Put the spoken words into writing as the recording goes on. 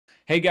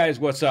Hey guys,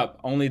 what's up?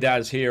 Only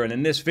Daz here, and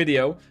in this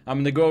video, I'm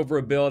going to go over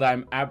a build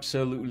I'm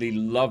absolutely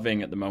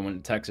loving at the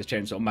moment, Texas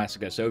Chainsaw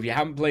Massacre. So if you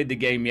haven't played the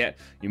game yet,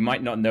 you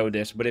might not know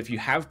this, but if you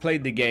have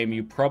played the game,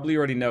 you probably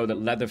already know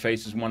that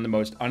Leatherface is one of the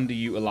most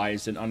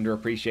underutilized and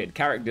underappreciated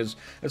characters.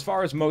 As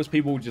far as most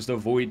people just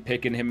avoid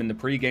picking him in the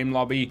pre-game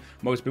lobby,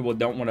 most people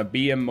don't want to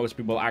be him, most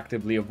people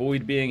actively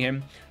avoid being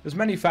him. There's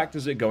many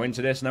factors that go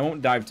into this, and I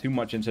won't dive too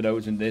much into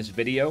those in this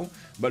video,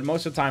 but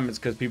most of the time it's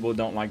because people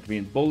don't like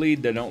being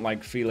bullied, they don't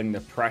like feeling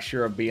the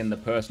pressure of being the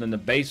person in the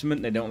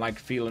basement. They don't like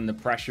feeling the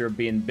pressure of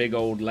being big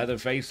old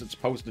Leatherface that's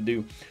supposed to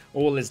do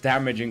all this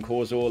damage and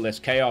cause all this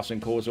chaos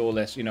and cause all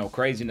this,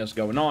 craziness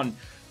going on.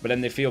 But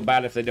then they feel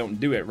bad if they don't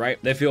do it,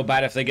 right? They feel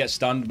bad if they get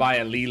stunned by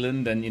a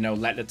Leland and,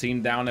 let the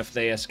team down if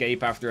they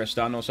escape after a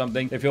stun or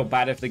something. They feel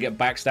bad if they get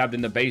backstabbed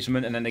in the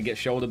basement and then they get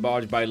shoulder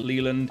barged by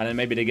Leland and then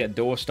maybe they get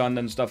door stunned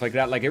and stuff like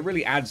that. Like, it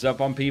really adds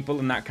up on people,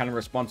 and that kind of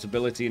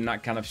responsibility and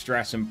that kind of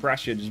stress and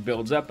pressure just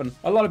builds up. And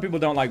a lot of people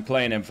don't like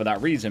playing him for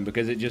that reason,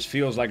 because it just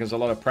feels like there's a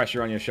lot of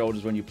pressure on your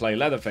shoulders when you play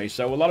Leatherface.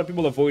 So a lot of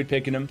people avoid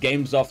picking him.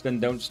 Games often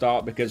don't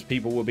start because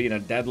people will be in a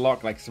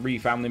deadlock, like 3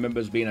 family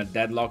members be in a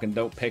deadlock and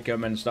don't pick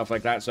him and stuff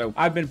like that. So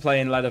I've been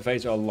playing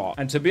Leatherface a lot,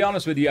 and to be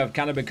honest with you, I've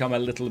kind of become a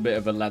little bit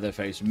of a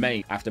Leatherface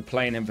mate after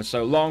playing him for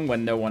so long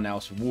when no one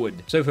else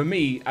would. So for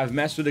me, I've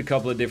messed with a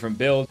couple of different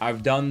builds.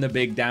 I've done the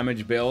big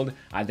damage build.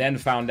 I then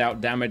found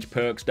out damage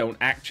perks don't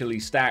actually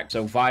stack.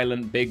 So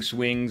violent, big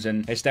swings,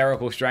 and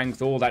hysterical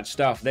strength, all that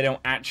stuff, they don't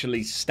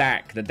actually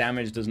stack. The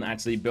damage doesn't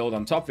actually build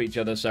on top of each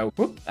other. So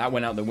whoop, that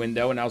went out the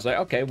window, and I was like,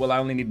 okay, well, I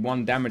only need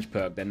 1 damage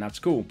perk, then that's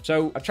cool.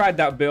 So I tried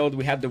that build.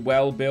 We had the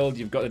well build,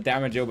 you've got the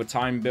damage over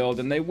time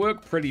build, and they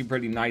work pretty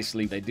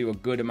nicely. They do a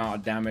good amount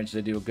of damage,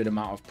 they do a good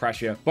amount of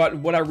pressure. But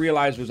what I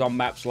realized was on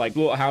maps like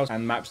Slaughterhouse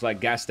and maps like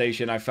Gas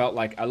Station, I felt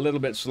like a little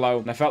bit slow,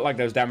 and I felt like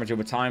those damage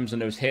over times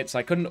and those hits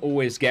I couldn't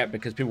always get,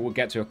 because people would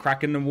get to a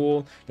crack in the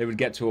wall, they would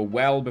get to a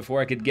well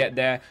before I could get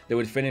there, they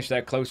would finish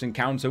their close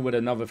encounter with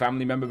another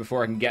family member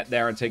before I can get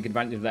there and take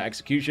advantage of that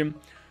execution.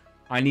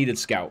 I needed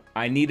Scout.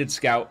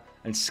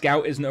 And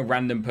Scout isn't a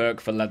random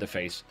perk for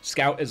Leatherface.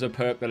 Scout is a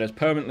perk that is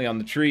permanently on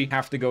the tree. You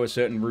have to go a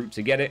certain route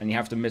to get it, and you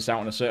have to miss out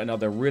on a certain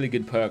other really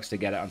good perks to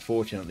get it,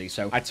 unfortunately.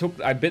 So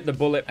I bit the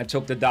bullet, I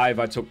took the dive,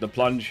 I took the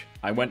plunge,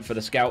 I went for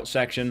the Scout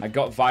section, I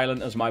got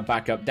Violent as my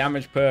backup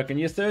damage perk, and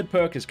your third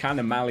perk is kind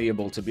of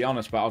malleable, to be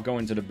honest, but I'll go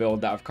into the build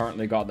that I've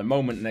currently got at the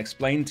moment and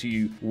explain to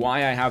you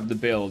why I have the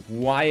build,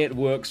 why it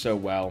works so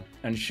well,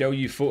 and show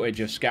you footage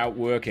of Scout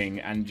working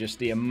and just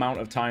the amount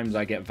of times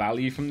I get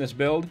value from this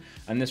build.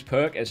 And this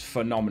perk is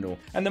phenomenal.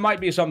 And there might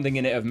be something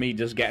in it of me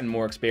just getting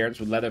more experience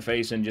with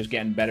Leatherface and just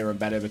getting better and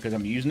better because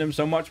I'm using him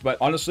so much. But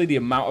honestly, the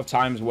amount of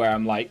times where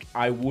I'm like,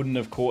 I wouldn't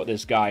have caught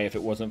this guy if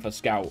it wasn't for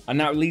Scout. And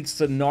that leads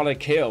to not a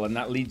kill, and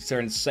that leads to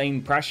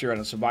insane pressure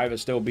and a survivor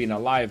still being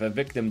alive, a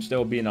victim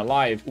still being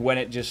alive, when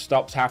it just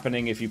stops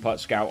happening if you put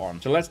Scout on.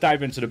 So let's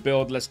dive into the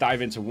build. Let's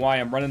dive into why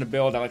I'm running the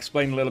build. I'll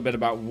explain a little bit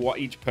about what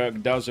each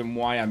perk does and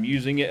why I'm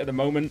using it at the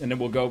moment, and then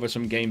we'll go over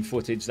some game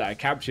footage that I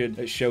captured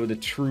that show the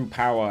true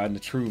power and the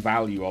true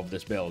value of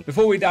this build.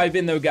 Before we dive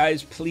in though,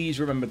 guys, please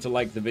remember to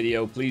like the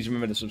video. Please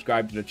remember to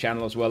subscribe to the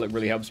channel as well. It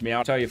really helps me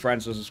out. Tell your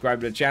friends to subscribe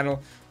to the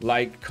channel,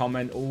 like,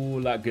 comment, all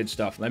that good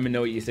stuff. Let me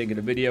know what you think of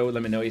the video.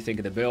 Let me know what you think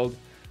of the build.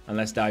 And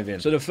let's dive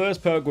in. So the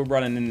first perk we're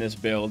running in this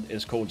build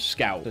is called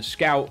Scout. The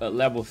Scout at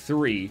level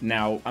 3.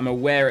 Now, I'm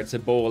aware it's a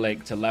ball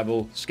ache to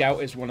level.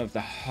 Scout is one of the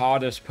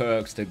hardest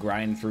perks to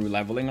grind through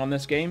leveling on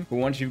this game. But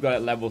once you've got it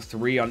level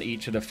 3 on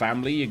each of the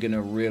family, you're going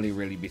to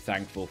really be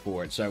thankful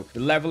for it. So the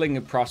leveling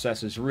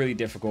process is really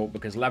difficult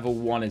because level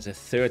 1 is a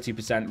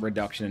 30%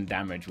 reduction in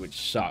damage,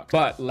 which sucks.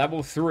 But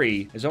level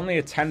 3 is only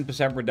a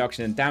 10%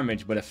 reduction in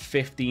damage, but a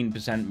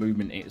 15%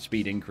 movement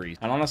speed increase.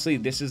 And honestly,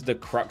 this is the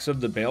crux of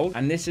the build.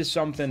 And this is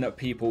something that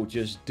people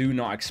just do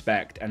not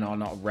expect and are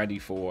not ready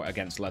for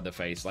against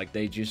Leatherface. Like,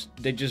 they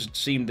just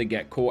seem to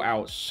get caught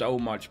out so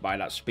much by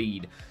that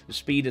speed. The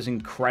speed is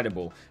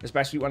incredible,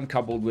 especially when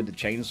coupled with the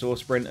chainsaw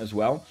sprint as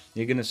well.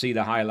 You're going to see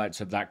the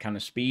highlights of that kind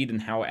of speed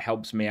and how it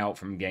helps me out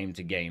from game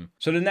to game.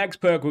 So the next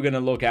perk we're going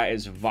to look at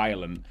is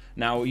Violent.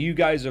 Now, you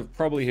guys have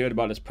probably heard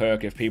about this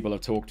perk if people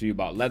have talked to you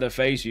about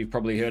Leatherface. You've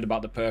probably heard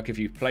about the perk if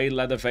you've played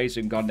Leatherface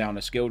and gone down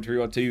a skill tree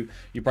or two.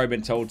 You've probably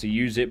been told to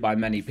use it by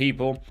many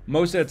people.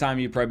 Most of the time,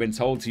 you've probably been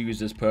told to use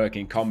this perk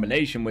in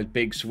combination with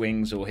big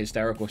swings or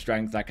hysterical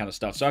strength, that kind of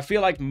stuff. So I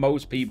feel like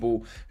most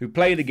people who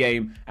play the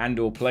game and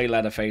or play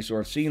Leatherface or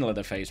have seen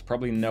Leatherface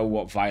probably know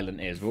what Violent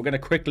is. But we're going to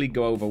quickly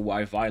go over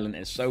why Violent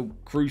is so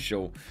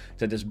crucial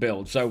to this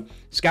build. So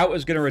Scout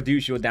is going to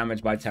reduce your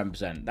damage by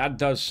 10%. That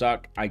does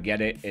suck. I get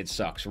it. It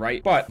sucks,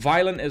 right? But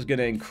Violent is going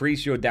to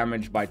increase your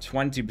damage by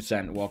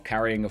 20% while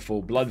carrying a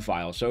full blood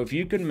vial. So if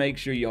you can make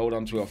sure you hold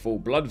on to a full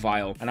blood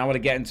vial, and I want to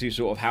get into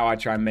sort of how I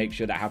try and make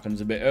sure that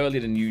happens a bit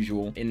earlier than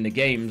usual in the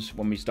games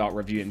when we start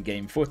reviewing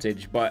game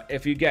footage. But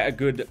if you get a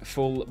good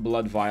full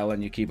blood vial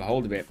and you keep a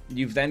hold of it,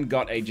 you've then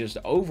got a just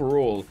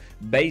overall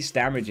base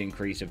damage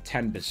increase of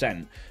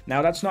 10%.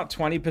 Now, that's not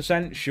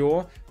 20%,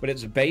 sure, but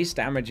it's base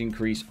damage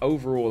increase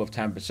overall of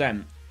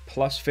 10%.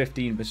 plus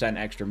 15%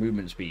 extra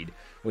movement speed,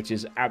 which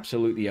is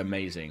absolutely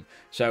amazing.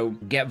 So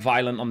get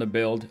Vial-Ent on the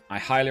build. I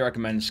highly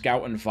recommend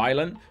Scout and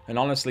Vial-Ent. And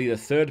honestly, the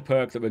third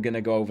perk that we're going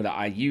to go over that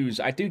I use,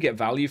 I do get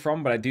value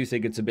from, but I do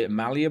think it's a bit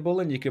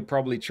malleable, and you could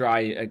probably try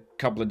a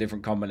couple of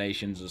different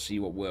combinations and see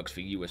what works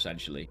for you,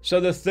 essentially. So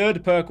the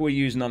third perk we're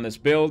using on this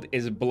build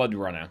is Blood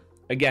Runner.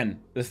 Again,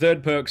 the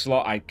third perk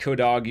slot, I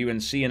could argue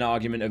and see an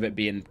argument of it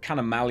being kind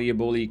of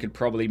malleable. You could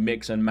probably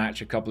mix and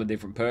match a couple of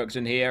different perks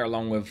in here,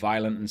 along with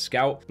Vial-Ent and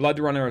Scout. Blood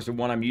Runner is the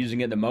one I'm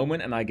using at the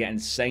moment, and I get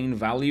insane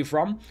value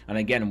from. And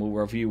again, we'll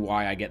review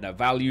why I get that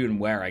value and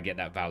where I get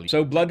that value.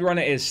 So Blood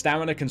Runner is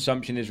stamina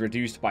consumption is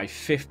reduced by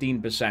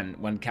 15%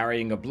 when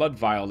carrying a blood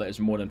vial that is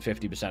more than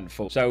 50%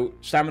 full. So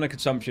stamina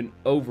consumption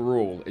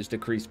overall is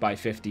decreased by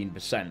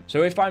 15%.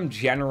 So if I'm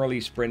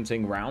generally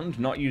sprinting round,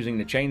 not using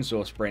the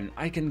chainsaw sprint,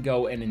 I can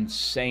go an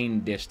insane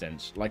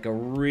distance, like a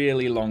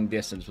really long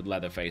distance with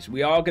Leatherface.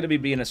 We are going to be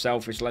being a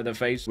selfish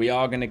Leatherface. We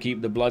are going to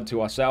keep the blood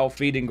to ourselves.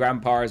 Feeding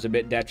Grandpa is a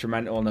bit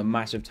detrimental and a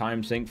massive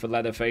time sink for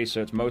Leatherface,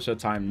 so it's most of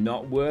the time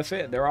not worth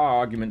it. There are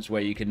arguments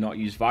where you could not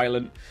use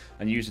Vial-Ent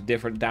and use a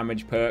different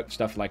damage perk,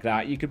 stuff like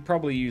that. You could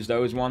probably use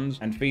those ones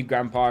and feed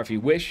Grandpa if you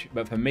wish,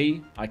 but for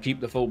me, I keep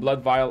the full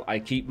blood vial. I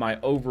keep my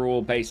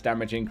overall base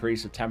damage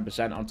increase of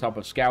 10% on top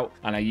of Scout,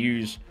 and I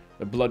use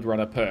the Blood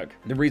Runner perk.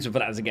 The reason for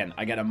that is, again,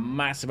 I get a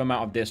massive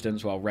amount of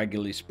distance while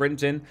regularly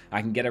sprinting. I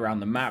can get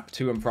around the map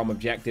to and from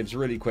objectives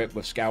really quick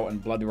with Scout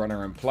and Blood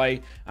Runner in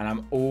play, and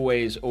I'm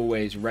always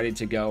ready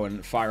to go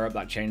and fire up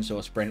that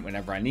chainsaw sprint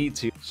whenever I need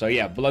to. So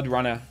yeah, Blood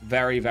Runner,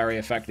 very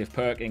effective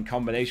perk in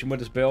combination with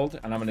this build,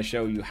 and I'm going to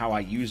show you how I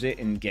use it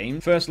in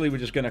game. Firstly, we're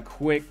just going to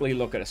quickly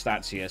look at the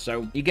stats here.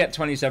 So you get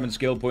 27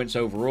 skill points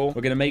overall.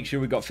 We're going to make sure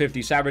we got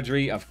 50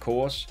 savagery, of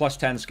course, plus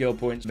 10 skill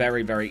points.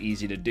 Very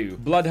easy to do.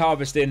 Blood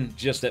harvesting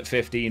just at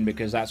 15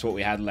 because that's what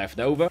we had left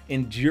over.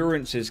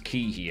 Endurance is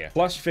key here.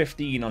 Plus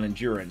 15 on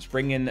endurance,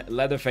 bringing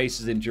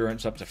Leatherface's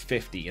endurance up to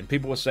 50. And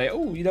people will say,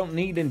 oh, you don't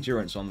need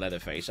endurance on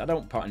Leatherface. I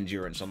don't put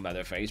endurance on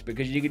Leatherface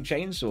because you can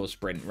chainsaw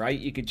sprint, right?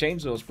 You can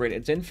chainsaw sprint,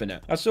 it's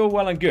infinite. That's all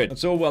well and good.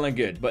 That's all well and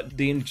good. But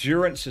the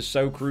endurance is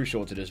so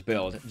crucial to this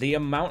build. The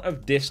amount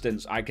of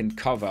distance I can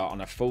cover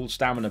on a full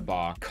stamina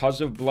bar because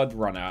of Blood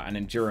Runner and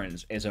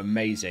endurance is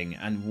amazing.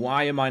 And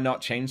why am I not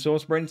chainsaw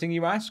sprinting,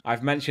 you ask?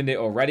 I've mentioned it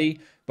already.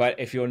 But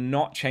if you're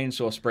not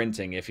chainsaw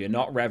sprinting, if you're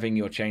not revving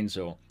your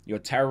chainsaw, your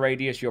terror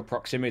radius, your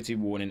proximity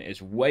warning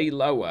is way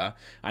lower,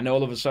 and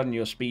all of a sudden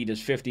your speed is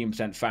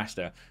 15%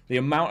 faster. The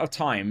amount of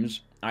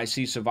times I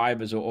see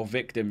survivors, or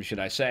victims, should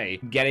I say,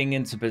 getting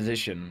into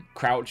position,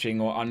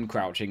 crouching or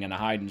uncrouching in a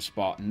hiding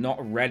spot,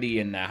 not ready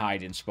in their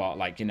hiding spot,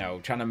 like, you know,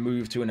 trying to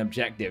move to an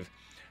objective.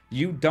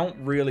 You don't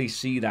really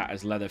see that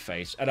as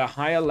Leatherface. At a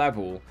higher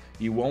level,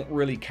 you won't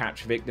really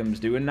catch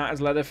victims doing that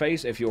as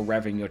Leatherface if you're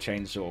revving your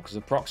chainsaw, because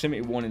the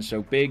proximity warning is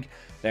so big,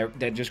 they're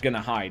just going to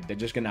hide. They're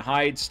just going to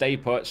hide, stay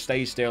put,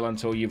 stay still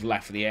until you've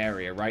left the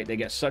area, right? They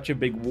get such a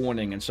big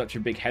warning and such a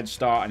big head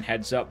start and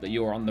heads up that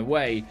you're on the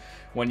way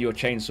when you're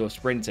chainsaw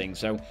sprinting.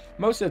 So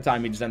most of the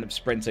time you just end up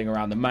sprinting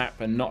around the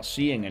map and not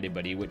seeing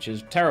anybody, which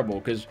is terrible,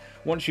 because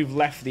once you've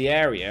left the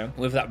area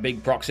with that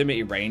big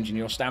proximity range and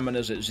your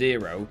stamina's at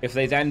 0, if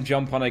they then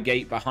jump on a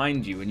gate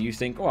behind you and you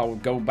think, oh, I'll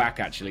go back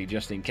actually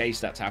just in case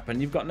that's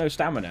happened, you've got no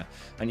stamina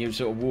and you're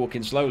sort of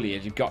walking slowly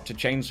as you've got to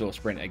chainsaw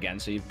sprint again,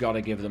 so you've got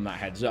to give them that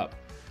heads up.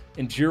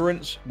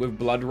 Endurance with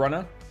Blood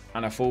Runner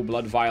and a full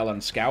blood vial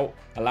and Scout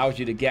allows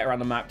you to get around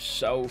the map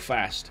so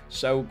fast,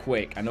 so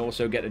quick, and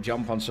also get to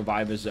jump on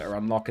survivors that are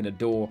unlocking a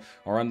door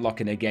or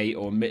unlocking a gate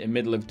or in the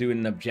middle of doing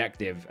an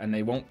objective, and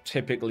they won't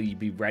typically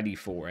be ready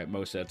for it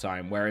most of the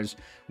time. Whereas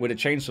with a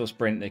chainsaw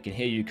sprint, they can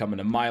hear you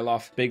coming a mile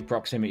off, big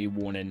proximity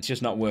warning. It's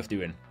just not worth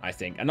doing, I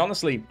think. And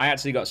honestly, I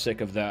actually got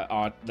sick of the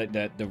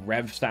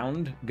rev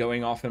sound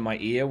going off in my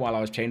ear while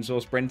I was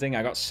chainsaw sprinting.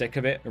 I got sick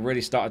of it. It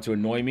really started to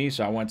annoy me,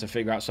 so I wanted to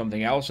figure out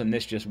something else, and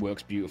this just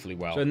works beautifully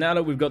well. So now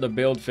that we've got the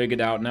build figured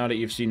out, now that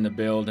you've seen the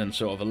build and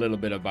sort of a little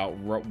bit about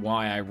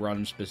why I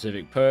run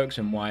specific perks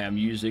and why I'm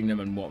using them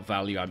and what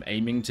value I'm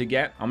aiming to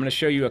get, I'm going to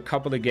show you a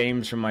couple of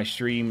games from my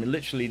stream.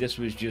 Literally, this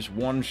was just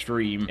one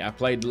stream. I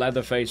played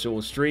Leatherface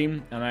all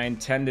stream, and I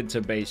intended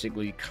to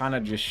basically kind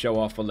of just show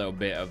off a little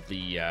bit of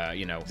the,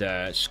 you know,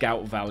 the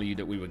Scout value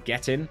that we were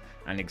getting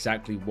and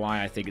exactly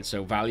why I think it's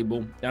so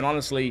valuable. And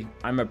honestly,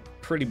 I'm a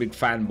pretty big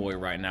fanboy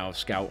right now of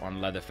Scout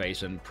on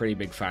Leatherface and pretty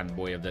big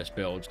fanboy of this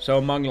build. So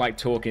among like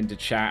talking to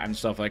chat and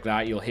stuff like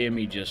that, you'll hear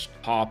me just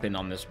harping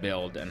on this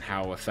build and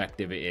how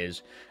effective it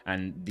is.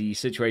 And the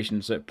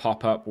situations that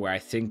pop up where I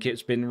think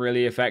it's been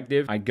really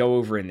effective, I go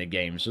over in the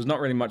game. So there's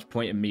not really much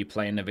point in me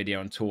playing the video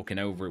and talking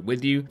over it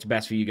with you. It's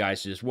best for you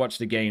guys to just watch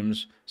the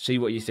games, see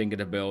what you think of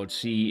the build,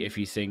 see if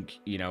you think,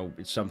 you know,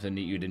 it's something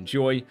that you'd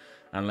enjoy,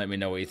 and let me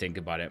know what you think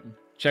about it.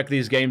 Check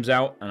these games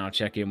out, and I'll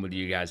check in with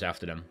you guys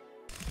after them.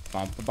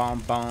 Bum,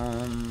 bum,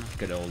 bum.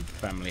 Good old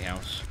family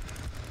house.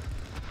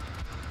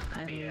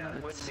 Yeah,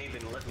 wouldn't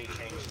even let me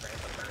change that.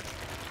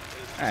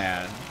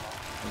 Yeah,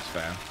 that's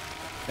fair.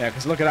 Yeah,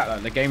 because look at that,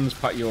 like, the game's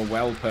put your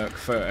well perk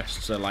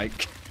first, so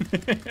like,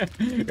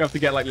 you have to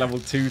get like level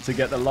 2 to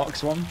get the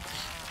locks one.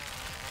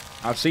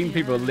 I've seen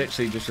people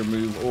literally just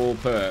remove all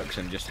perks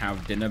and just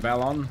have Dinner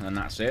Bell on, and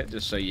that's it,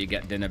 just so you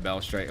get Dinner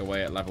Bell straight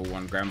away at level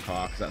 1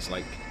 Grandpa, because that's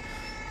like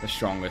the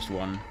strongest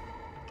one.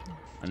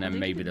 And then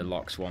maybe the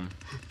Locks one.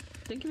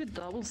 I think if you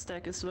double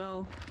stack as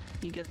well,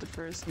 you get the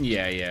first.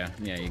 Yeah,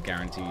 you're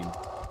guaranteed.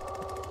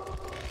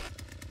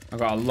 I've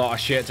got a lot of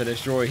shit to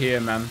destroy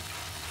here, man.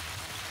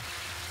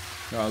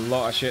 Got a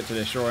lot of shit to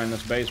destroy in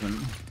this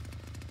basement.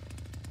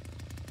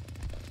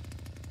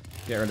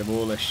 Get rid of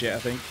all this shit, I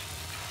think.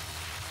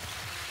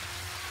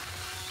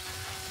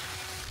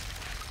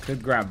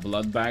 Could grab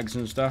blood bags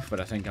and stuff, but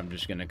I think I'm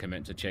just gonna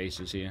commit to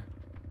chasers here.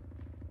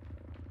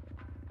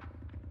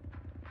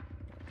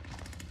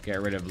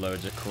 Get rid of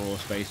loads of crawl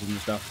spaces and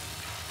stuff.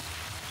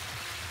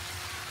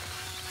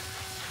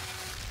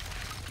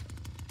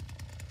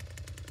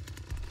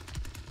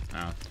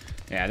 Oh.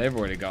 Yeah, they've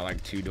already got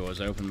like 2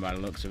 doors open by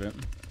the looks of it.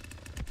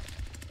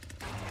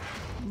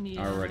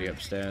 Yeah. Already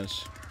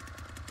upstairs.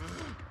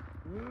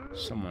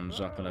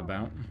 Someone's up and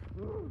about.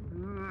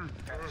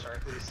 Sorry,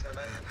 please say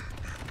that.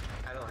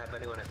 I don't have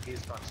anyone at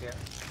fuse box yet.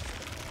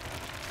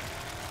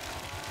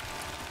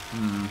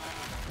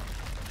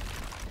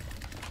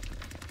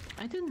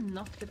 I did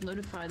not get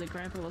notified that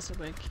Grandpa was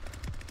awake.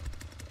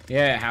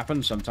 Yeah, it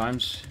happens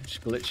sometimes.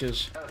 Just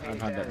glitches. Oh, hey,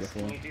 I've had that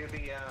before. Can you do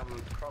the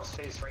crawl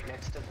space right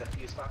next to the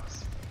fuse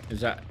box?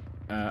 Is that...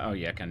 oh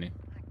yeah, can you?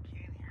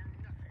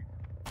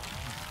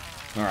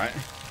 Alright.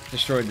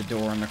 Destroyed the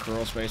door on the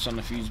crawl space on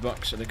the fuse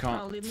box so they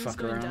can't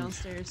fuck around.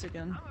 Downstairs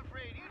again.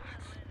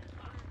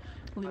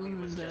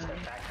 Was just the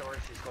back door,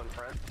 she's going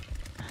front.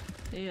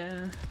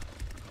 Yeah.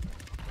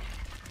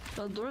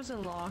 Well, doors are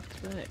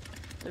locked, but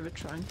they were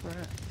trying for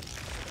it.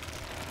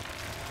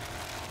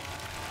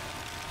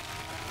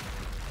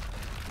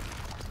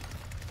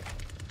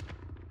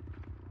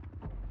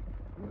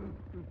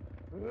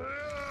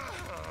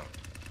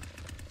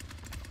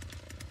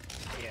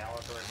 Yeah,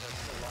 all doors are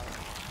still locked.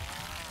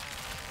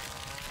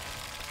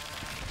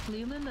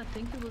 Leland, I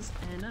think it was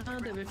Anna,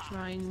 they were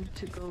trying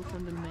to go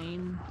from the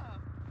main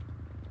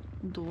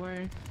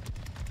door.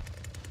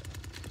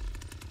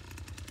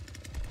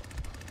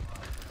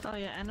 Oh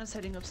yeah, Anna's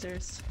heading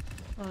upstairs.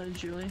 Oh,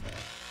 Julie.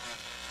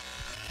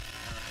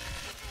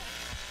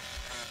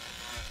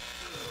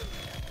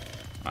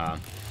 I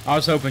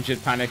was hoping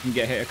she'd panic and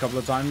get hit a couple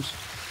of times.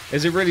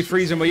 Is it really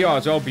freezing where you are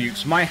as well,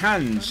 Bukes? My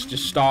hands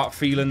just start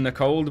feeling the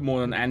cold more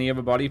than any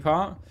other body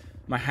part.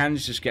 My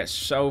hands just get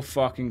so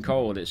fucking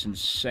cold, it's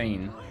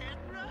insane.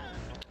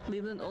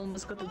 Leland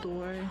almost got the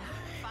door.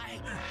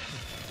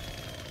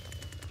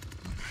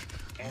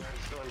 And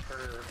he's going for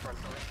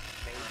front door.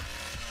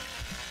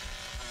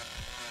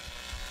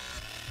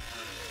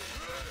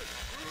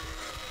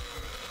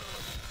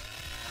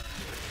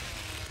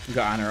 We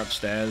got Anna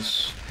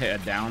upstairs. Hit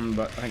her down,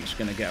 but I think she's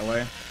gonna get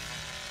away.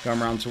 Going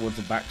around towards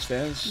the back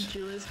stairs.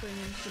 Julie's going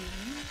into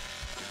me.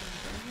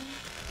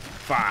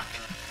 Fuck!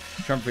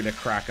 Jump through the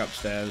crack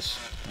upstairs.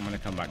 I'm gonna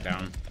come back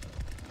down.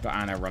 Got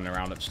Anna running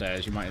around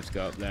upstairs. You might have to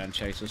go up there and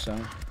chase her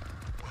some.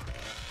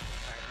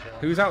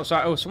 Who's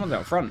outside? Oh, someone's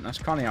out front. That's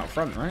Connie out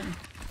front, right?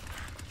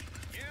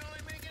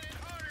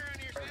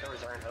 Front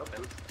doors aren't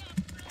open.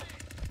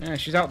 Yeah,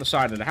 she's out the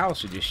side of the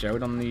house you just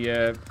showed on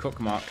the cook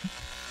mark.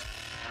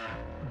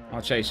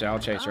 I'll chase her. I'll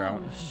chase her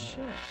out. Oh shit.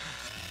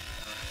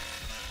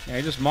 Yeah,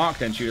 he just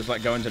marked and she was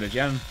like going to the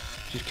gen.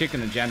 She's kicking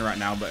the gen right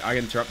now, but I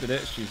interrupted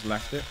it. She's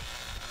left it.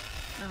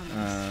 Oh,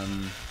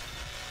 nice.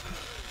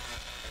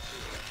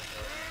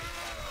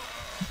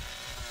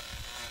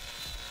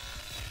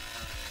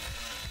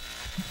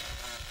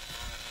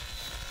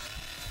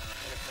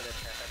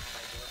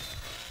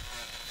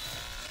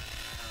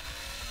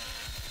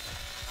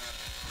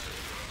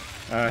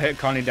 Hit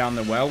Connie down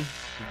the well.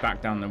 She's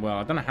back down the well.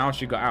 I don't know how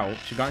she got out.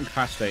 She got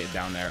incapacitated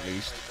down there at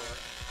least.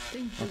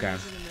 Okay.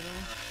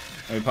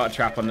 We put a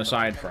trap on the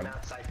side front.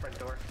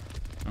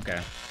 Okay.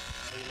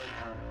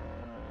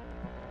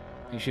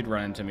 You should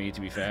run into me, to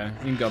be fair.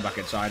 You can go back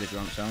inside if you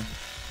want to.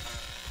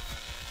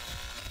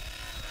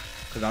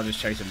 Because I'll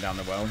just chase him down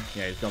the well.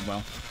 Yeah, he's gone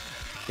well.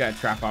 Get a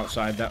trap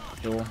outside that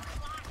door.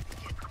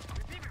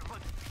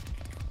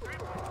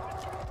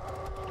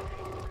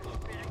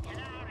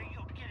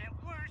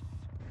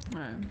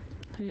 Alright.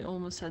 He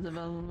almost had the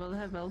well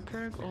have well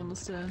perk,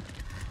 almost the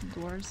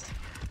doors.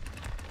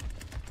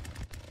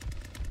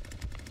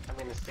 I'm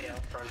gonna stay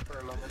out front for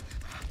a moment.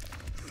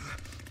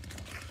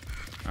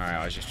 Alright,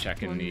 I was just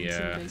checking One the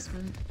into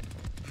basement.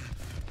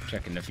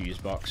 checking the fuse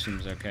box.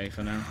 Seems okay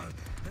for now.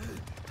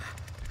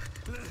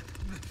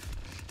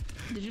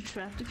 Did you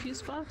trap the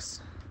fuse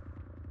box?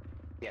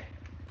 Yeah.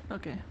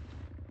 Okay.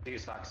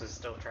 Fuse box is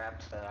still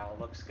trapped, so that all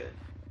looks good.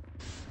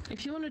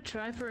 If you want to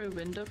try for a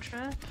window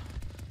trap,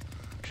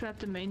 trap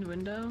the main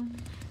window.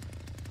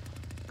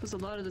 Because a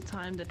lot of the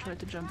time they try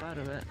to jump out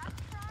of it.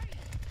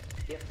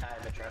 Yep, I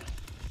have a trap.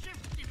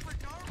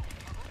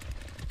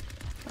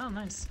 Oh,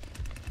 nice.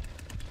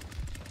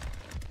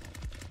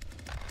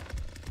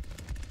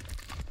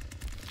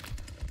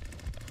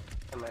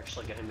 I'm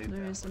actually gonna move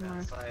There that is a one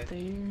mark outside. there.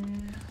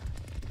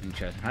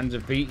 Interesting. Hands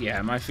and feet?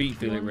 Yeah, my feet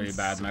feel it really One's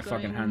bad. My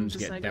fucking going hands to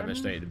get side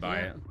devastated by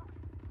garden? it.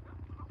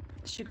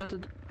 She got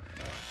the.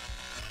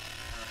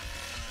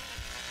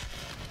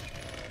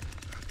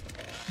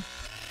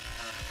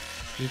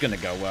 She's gonna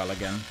go well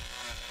again.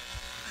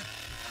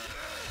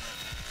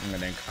 I'm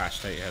gonna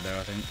incapacitate her though,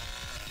 I think.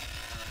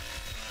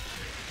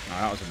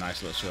 Oh, that was a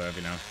nice little swerve,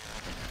 you know.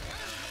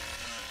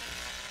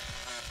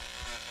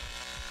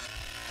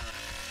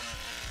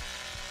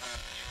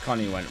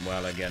 Connie went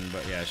well again,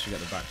 but yeah, she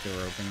got the back door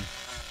open.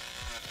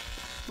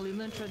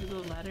 Leland tried to go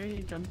ladder,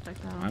 he jumped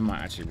back down. I might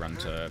actually run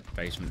to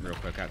basement real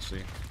quick,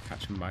 actually.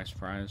 Catch him by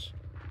surprise.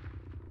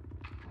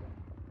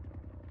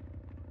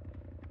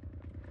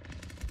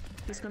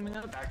 He's coming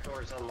up. Back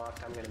door's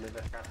unlocked. I'm gonna move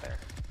the trap there.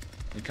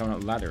 He's coming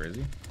up the ladder, is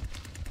he?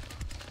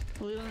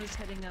 Leland is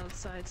heading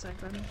outside,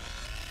 second.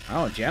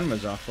 Oh, Jen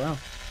was off, well.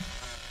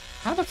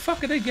 How the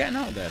fuck are they getting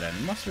out there then?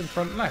 Must have been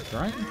front left,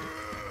 right?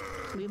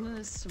 Leland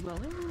is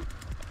swelling?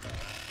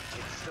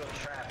 It's still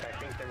trapped. I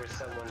think there was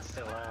someone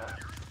still out.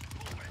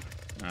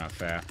 Oh,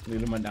 fair.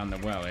 Leland went down the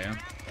well, yeah?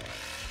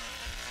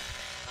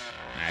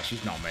 Nah,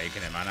 she's not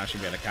making it, man. I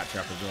should be able to catch her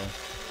up as well.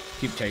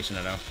 Keep chasing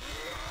her, though.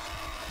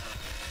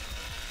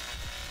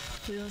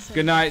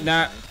 Good night,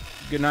 Nat.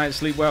 Good night,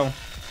 sleep well.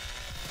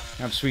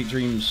 Have sweet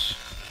dreams.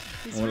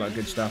 All that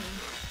good stuff.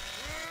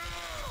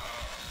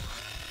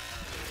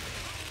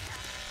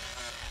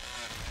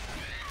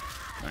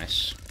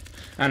 Nice.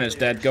 Anna's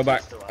dead. Go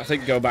back. I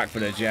think go back for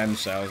the gen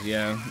cells,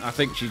 yeah. I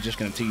think she's just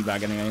going to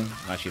teabag anyway.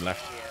 Oh, she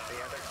left. Yeah,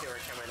 the other two are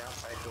coming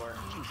outside door.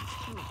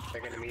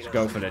 They're gonna meet us.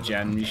 Go for the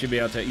gen. You should be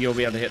able to. You'll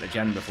be able to hit the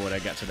gen before they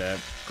get to the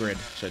grid.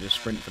 So just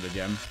sprint for the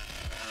gen.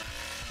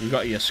 You've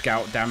got your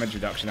scout damage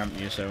reduction, haven't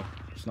you? So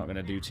it's not going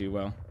to do too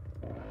well.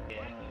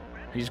 Yeah.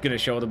 He's going to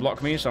shoulder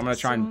block me, so I'm going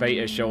to try and bait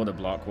his shoulder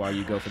block while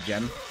you go for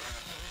gen.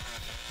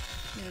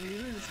 Yeah,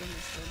 Leland is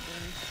almost dead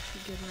there.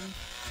 You get him.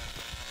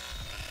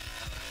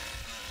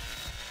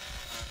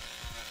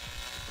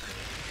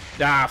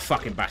 Ah,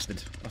 fucking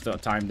bastard. I thought I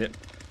timed it.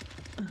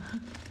 Yeah,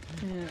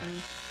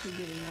 I'm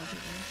forgetting what it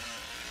is.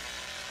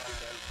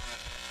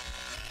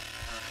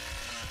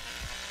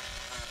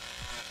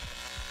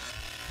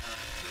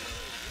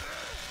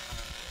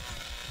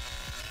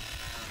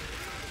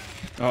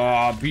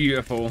 Oh,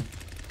 beautiful.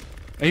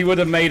 He would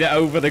have made it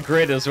over the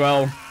grid as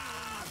well.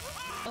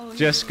 Oh,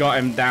 Just got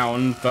him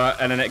down,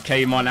 and then it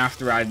came on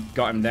after I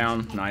got him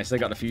down. Nice, they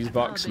got the fuse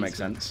box. Makes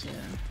sense. Yeah.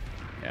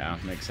 Yeah,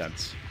 makes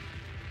sense.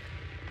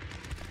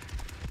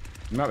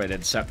 You might be able to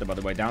intercept it by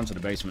the way down to the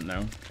basement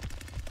now.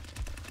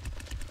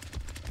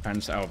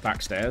 And oh,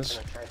 back stairs.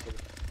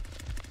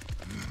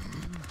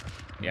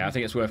 Yeah, I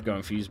think it's worth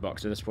going fuse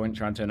box at this point.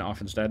 Try and turn it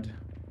off instead.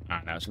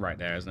 Ah, no, it's right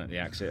there, isn't it? The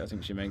exit. I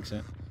think she makes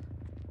it.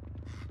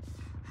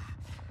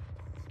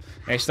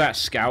 It's that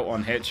scout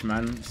on Hitch,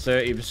 man.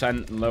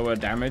 30% lower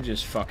damage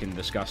is fucking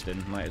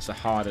disgusting. Like, it's the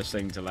hardest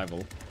thing to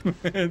level.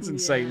 It's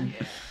insane.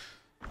 Yeah.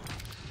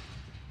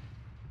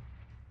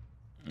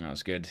 That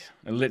was good.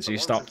 I literally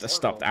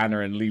stopped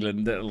Anna and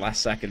Leland at the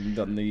last second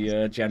on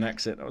the gen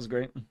exit. That was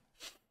great.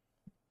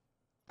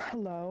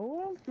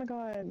 Hello? Oh my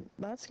god,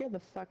 that scared the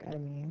fuck out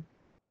of me.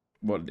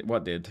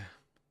 What did?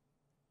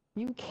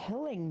 You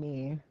killing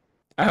me.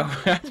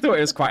 Oh, I thought it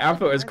was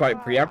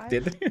quite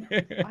preempted.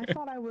 I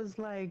thought I was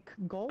like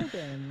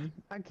golden.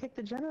 I kicked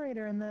the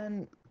generator and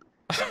then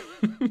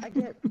I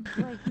get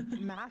like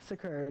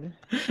massacred.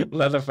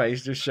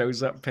 Leatherface just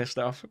shows up pissed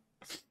off.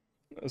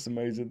 That's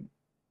amazing.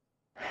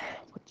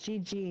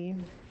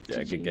 GG. Yeah,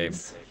 GG's. good game.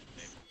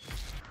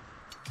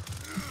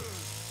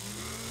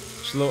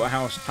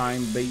 Slaughterhouse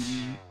time,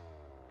 baby.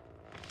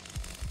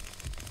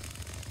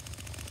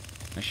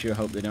 I sure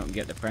hope they don't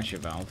get the pressure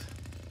valve.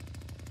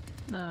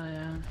 Oh,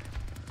 yeah.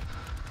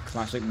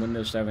 Classic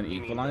Windows 7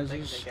 equalizers.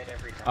 They get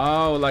every time.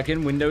 Oh, like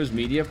in Windows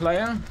Media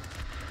Player?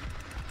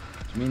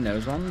 Do you mean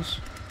those ones?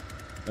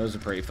 Those are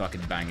pretty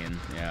fucking banging.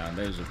 Yeah,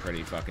 those are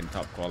pretty fucking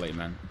top quality,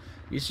 man.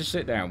 You used to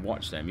sit there and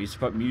watch them. You used to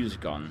put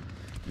music on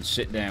and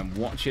sit there and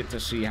watch it to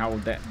see how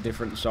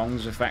different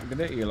songs affected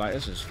it. You're like,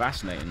 this is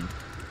fascinating.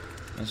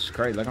 This is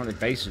great. Look how many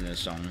bass in this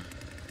song.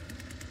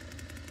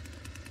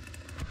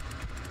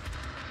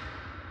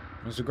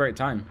 It was a great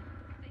time.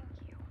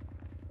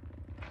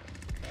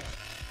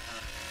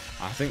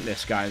 I think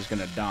this guy's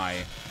gonna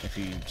die if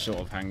he sort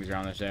of hangs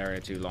around this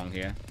area too long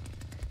here.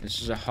 This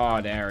is a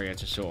hard area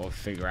to sort of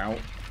figure out.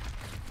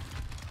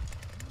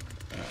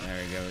 Oh,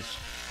 there he goes.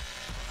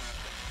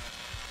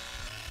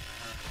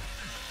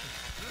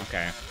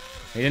 Okay.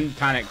 He didn't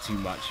panic too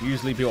much.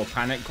 Usually people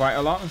panic quite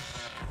a lot.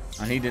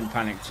 And he didn't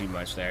panic too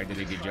much there. He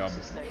did a good job.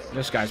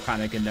 This guy's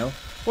panicking though.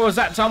 What was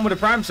that, Tom, with a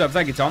prime sub?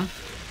 Thank you, Tom.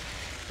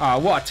 Ah, oh,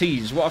 what a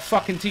tease. What a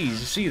fucking tease.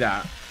 You see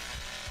that?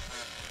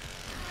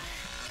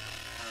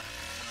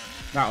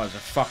 That was a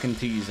fucking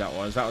tease, that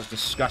was. That was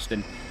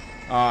disgusting.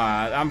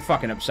 I'm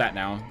fucking upset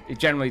now. He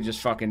generally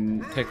just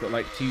fucking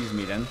teased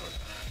me then.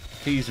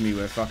 Teased me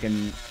with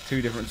fucking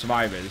 2 different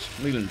survivors.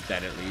 Leland's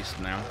dead at least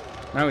now.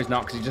 No, he's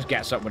not, because he just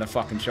gets up with a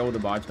fucking shoulder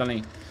barge, doesn't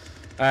he?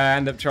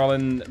 End up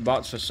trolling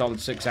bots for solid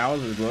 6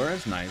 hours with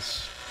Glorious.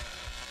 Nice.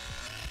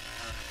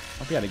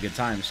 Hope you had a good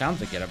time. Sounds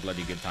like you had a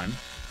bloody good time.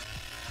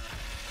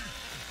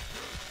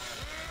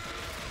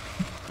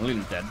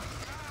 Leland's dead.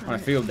 On a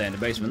field day in the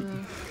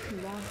basement.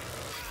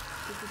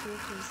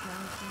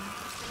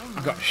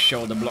 I got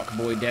shoulder block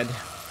boy dead.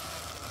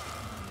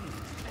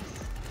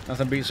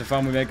 Nothing beats the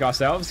fun we make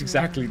ourselves.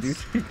 Exactly, dude.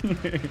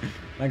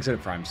 Thanks for the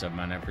Prime sub,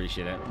 man. I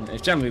appreciate it.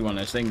 It's generally one of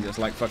those things. It's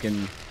like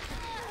fucking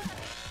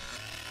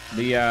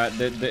the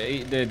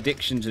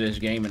addiction to this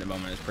game at the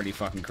moment is pretty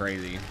fucking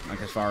crazy.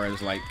 Like as far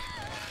as like,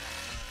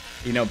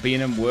 you know,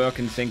 being in work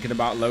and thinking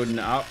about loading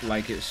it up.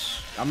 Like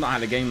it's, I've not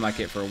had a game like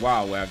it for a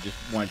while where I've just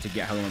wanted to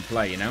get home and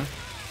play. You know,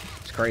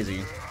 it's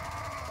crazy.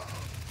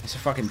 It's a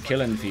fucking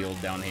killing field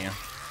down here.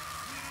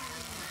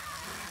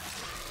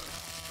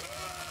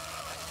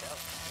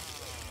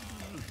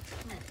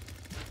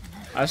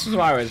 This is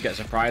why I always get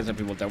surprised when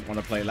people don't want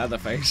to play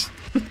Leatherface.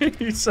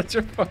 He's such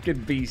a fucking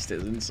beast,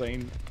 it's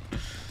insane.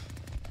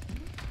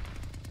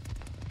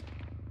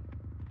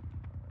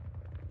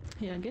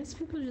 Yeah, I guess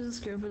people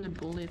just go for the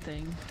bully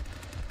thing.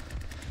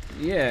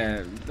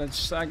 Yeah,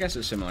 that's, I guess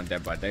it's similar to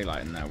Dead by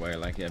Daylight in that way.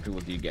 Like, yeah, people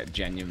do get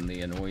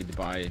genuinely annoyed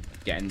by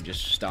getting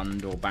just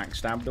stunned or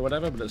backstabbed or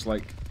whatever, but it's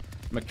like,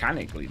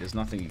 mechanically, there's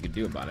nothing you can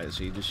do about it,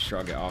 so you just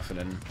shrug it off and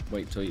then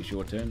wait till it's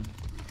your turn.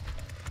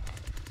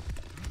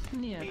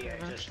 Yeah,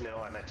 I just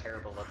know I'm a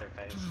terrible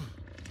Leatherface.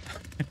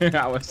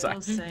 I was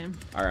like, same.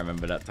 I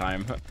remember that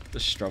time,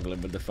 just struggling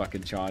with the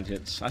fucking charge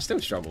hits. I still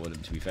struggle with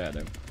them, to be fair,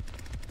 though.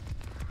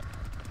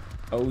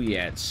 Oh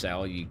yeah, it's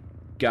Cell, you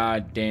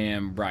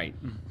goddamn right.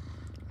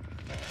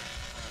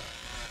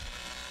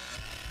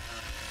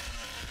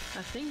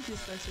 I think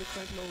these guys were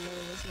quite low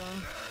level as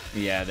well.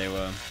 Yeah, they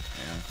were.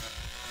 Yeah.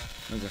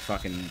 There's a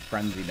fucking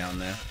frenzy down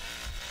there.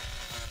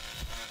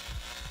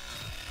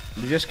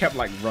 They just kept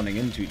like running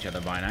into each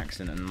other by an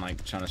accident and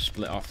like trying to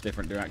split off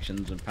different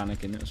directions and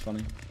panicking. It was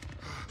funny.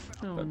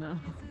 Oh But no.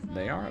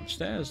 they are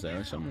upstairs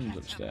though. Someone's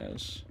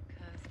upstairs.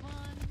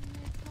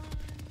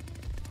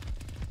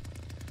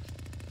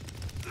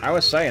 I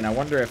was saying, I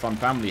wonder if on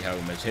Family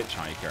Home as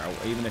Hitchhiker,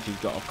 or even if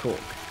you've got a cook,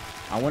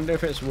 I wonder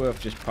if it's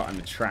worth just putting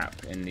a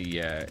trap in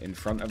the in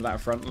front of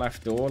that front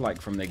left door, like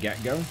from the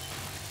get-go,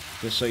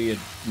 just so you'd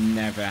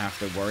never have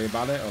to worry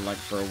about it, or like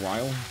for a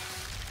while.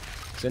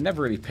 They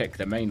never really pick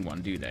the main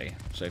one, do they?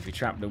 So if you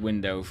trap the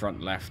window, front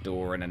left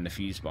door, and then the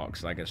fuse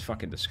box, like it's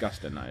fucking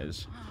disgusting, that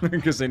is.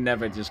 Because they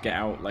never just get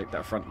out like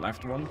that front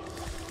left one.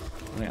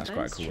 I think that's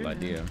quite a cool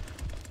idea.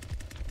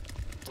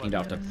 You'd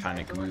have to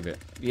panic move it.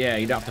 Yeah,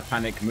 you'd have to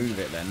panic move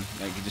it then.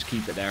 Like you just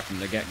keep it there from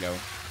the get-go.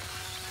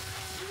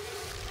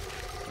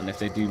 And if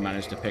they do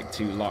manage to pick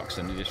two locks,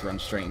 then you just run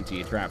straight into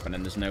your trap, and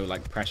then there's no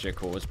like pressure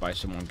caused by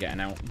someone getting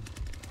out.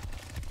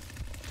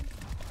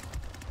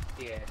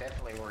 Yeah,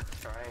 definitely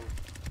worth trying.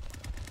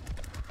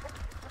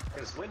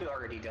 Because window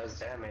already does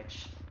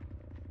damage.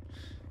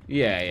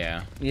 Yeah,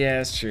 yeah. Yeah,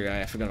 that's true.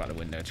 I forgot about the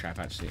window trap,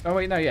 actually. Oh,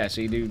 wait, no, yeah.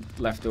 So you do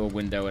left door,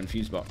 window, and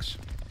fuse box.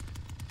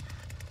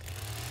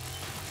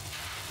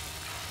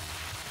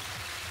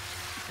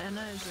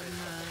 Anna is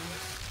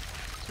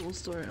in tool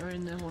store or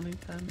in the holding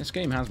pen. This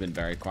game has been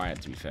very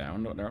quiet, to be fair. I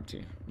wonder what they're up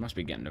to. Must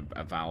be getting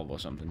a valve or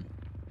something.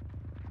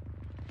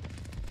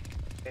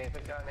 They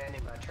haven't gotten any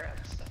of my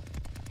traps.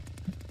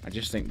 I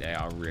just think they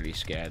are really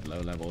scared low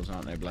levels,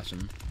 aren't they? Bless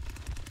them.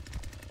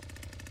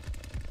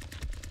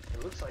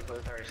 It looks like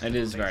both are. It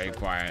is very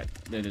quiet.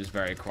 It is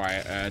very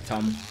quiet,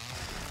 Tom.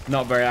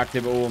 Not very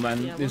active at all,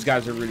 man. Yeah, These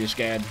guys are really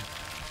scared.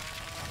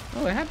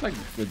 Oh, they had like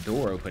the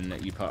door open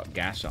that you put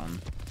gas on.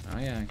 Oh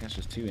yeah, I guess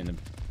there's two in them.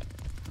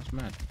 That's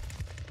mad.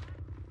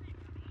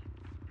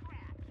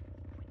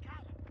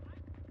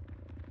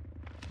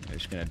 They're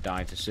just gonna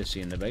die to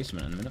Sissy in the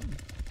basement in a minute.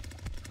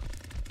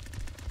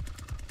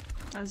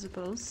 I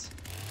suppose.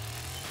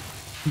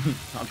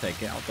 I'll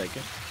take it, I'll take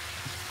it.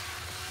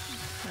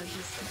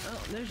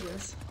 Oh, there she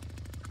is.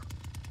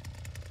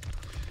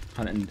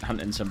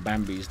 Hunting some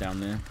Bambis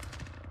down there.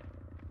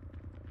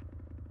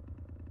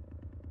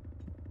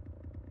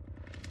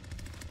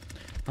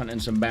 Hunting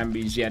some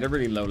Bambis. Yeah, they're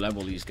really low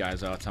level, these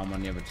guys are, Tom,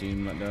 on the other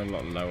team. Like, they're a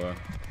lot lower.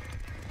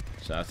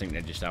 So I think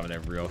they're just having a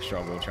real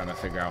struggle trying to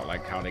figure out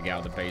like how to get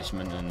out of the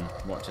basement and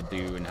what to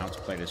do and how to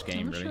play this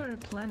game, really. I'm not sure her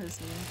plan is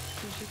here,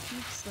 because she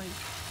keeps like...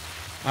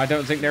 I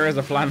don't think there is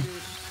a plan. No.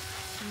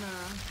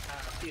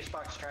 Fuse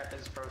box trap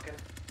is broken.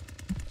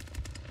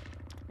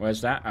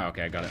 Where's that? Oh,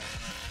 okay, I got it.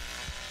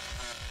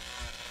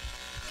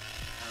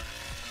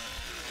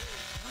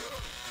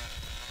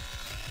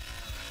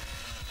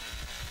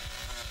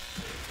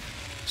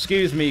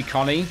 Excuse me,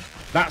 Connie.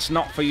 That's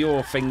not for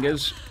your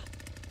fingers.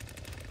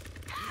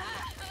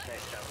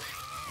 Nice job.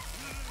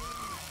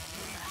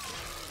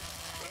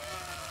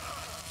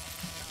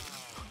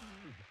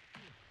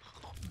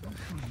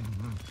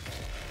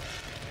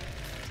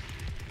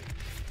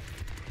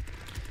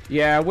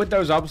 Yeah, with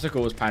those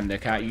obstacles, Panda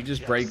Cat, you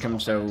just break them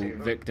so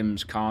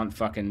victims can't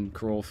fucking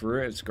crawl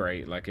through it. It's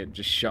great. Like, it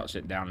just shuts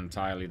it down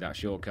entirely, that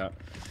shortcut.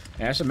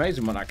 Yeah, it's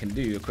amazing what that can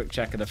do. A quick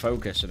check of the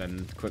focus and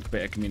then a quick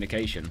bit of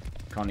communication.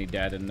 Connie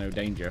dead and no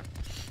danger.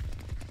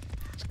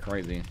 It's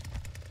crazy.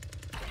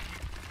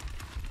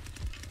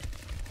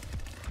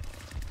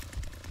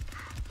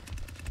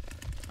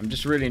 I'm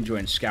just really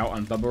enjoying Scout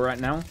and Bubba right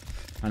now.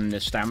 And the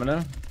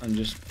stamina. and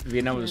just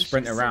being able to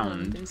sprint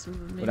around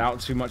without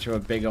too much of a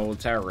big old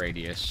terror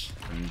radius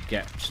and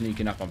get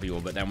sneaking up on people.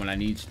 But then when I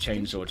need to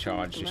chainsaw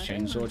charge, just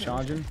chainsaw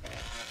charging.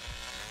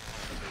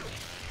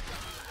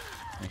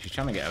 And she's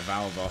trying to get a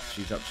valve off.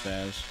 She's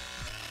upstairs,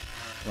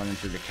 running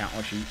through the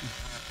cattle chute.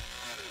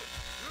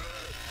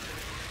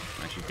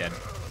 And she's dead.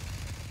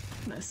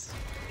 Nice.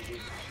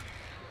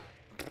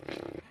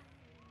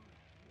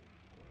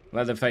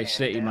 Leatherface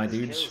City, my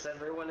dudes. Kills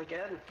everyone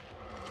again.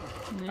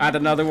 Yeah. Add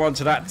another one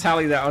to that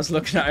tally that I was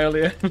looking at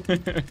earlier.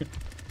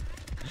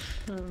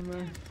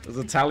 There's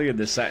a tally in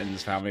the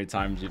settings for how many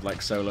times you've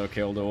like solo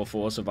killed all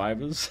 4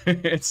 survivors.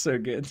 It's so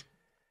good.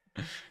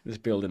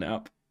 Just building it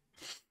up.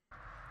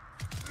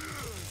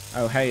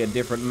 Oh hey, a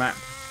different map.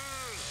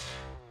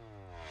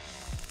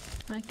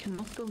 I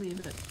cannot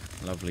believe it.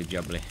 Lovely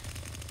jubbly.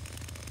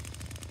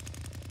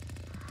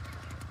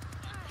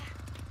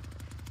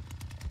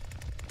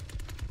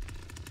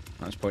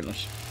 That's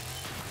pointless.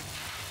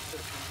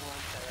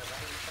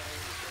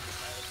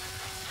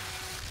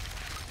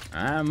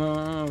 I'm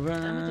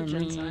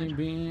already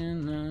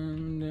being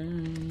under.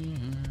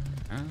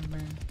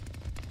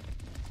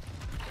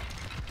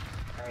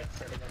 Alright,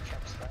 setting up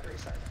Trump's battery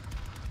side.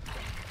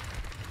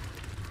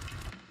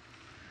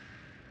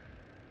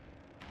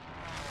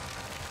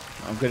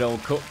 Oh, good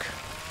old cook.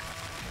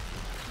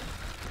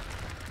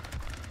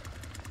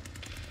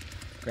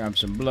 Grab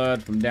some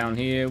blood from down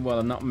here while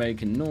I'm not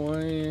making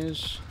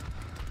noise.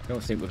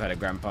 Don't think we've had a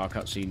grandpa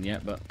cutscene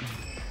yet, but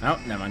oh,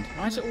 never mind.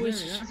 Why is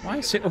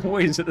it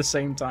always at the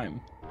same time?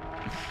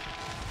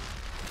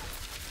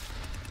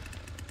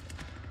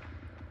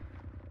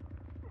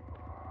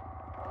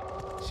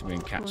 See if we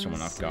can catch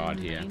someone off guard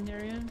here.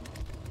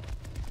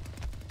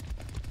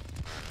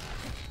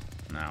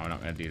 No, we're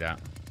not going to do that.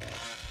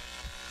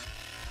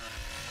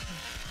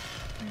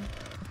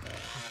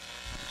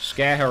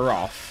 Scare her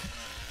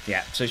off.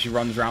 Yeah, so she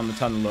runs around the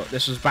tunnel. Look,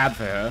 this was bad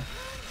for her.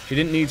 She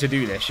didn't need to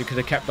do this. She could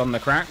have kept on the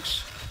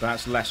cracks. But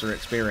that's lesser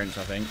experience,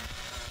 I think.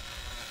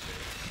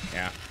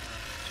 Yeah.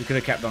 She could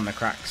have kept on the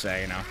cracks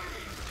there, you know.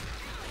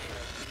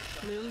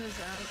 Lula's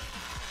out.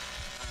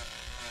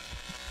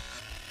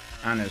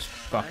 Anna's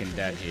fucking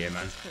dead here,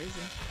 man. That's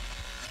crazy.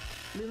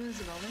 Lula's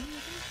evolving, I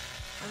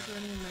think? Or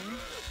running in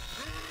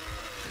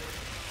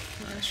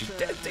lane? She's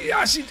dead.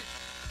 Yeah, she...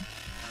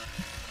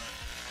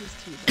 He's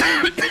too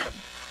bad.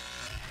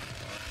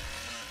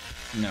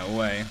 No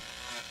way.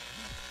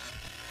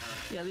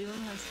 Yeah,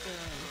 Leland has the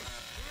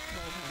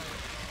bald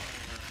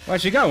head.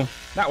 Where'd she go?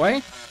 That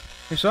way?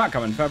 Who saw that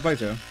coming? Fair play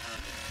to her.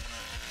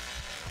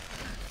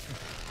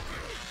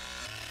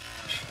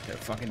 They're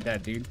fucking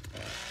dead, dude.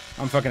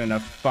 I'm fucking in a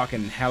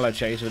fucking hella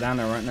chase with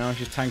Anna right now.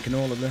 She's tanking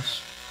all of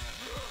this.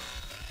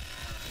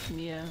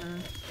 Yeah.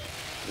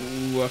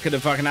 Ooh, I could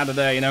have fucking had her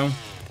there, you know.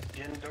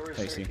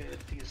 Tasty.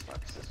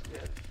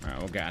 Alright,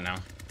 we'll get her now.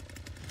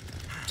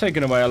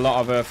 Taking away a lot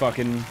of her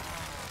fucking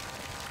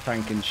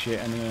tanking shit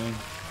anyway.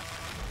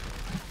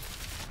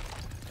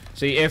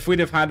 See, if we'd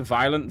have had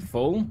Vial-Ent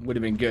full, would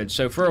have been good.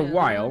 So for a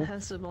while,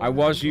 I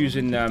was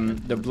using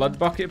the blood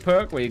bucket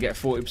perk, where you get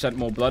 40%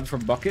 more blood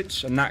from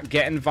buckets, and that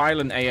getting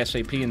Vial-Ent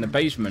ASAP in the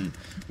basement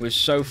was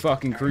so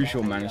fucking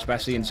crucial, man,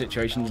 especially in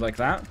situations like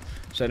that.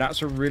 So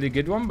that's a really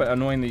good one, but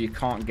annoyingly you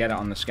can't get it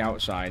on the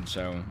scout side,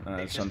 so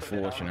it's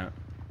unfortunate.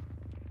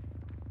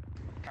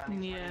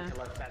 Yeah.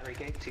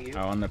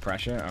 Oh, under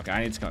pressure? Okay,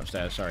 I need to come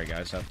upstairs. Sorry,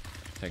 guys. I've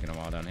taken a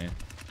while down here.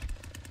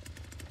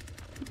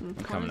 I'm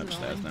coming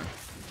upstairs now.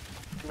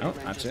 Oh,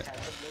 that's it.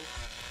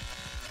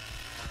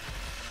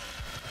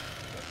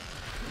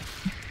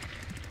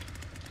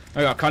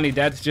 I got Connie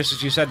dead. Just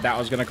as you said that, I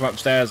was going to come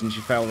upstairs and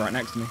she fell right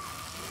next to me.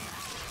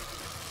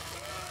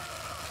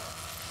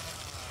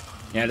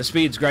 Yeah, the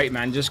speed's great,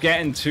 man. Just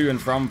getting to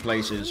and from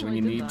places when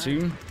you need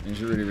to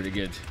is really, really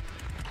good.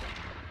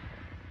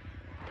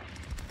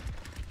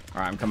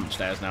 Alright, I'm coming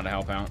upstairs now to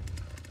help out.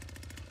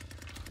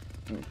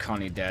 Oh,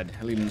 Connie dead.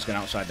 Leland's going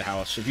outside the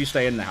house. If you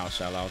stay in the house,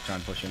 I'll try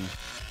and push him.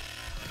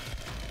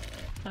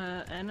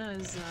 Anna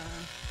is, oh,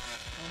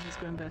 he's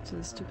going back to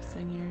the stupid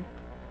thing here.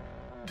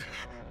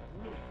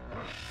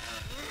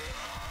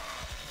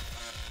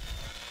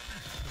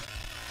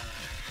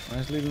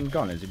 Where's Leland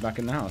gone? Is he back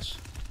in the house?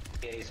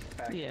 Yeah, he's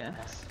back. Yeah.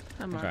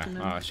 I'm Okay. marking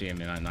him. Oh, I see him.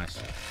 Nice.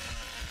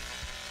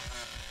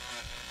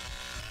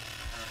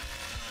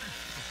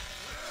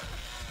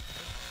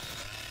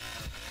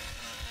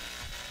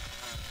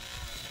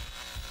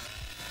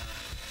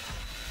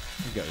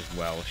 He goes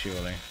well,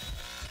 surely.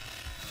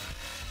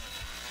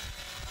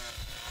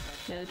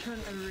 Yeah, they're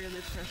trying to really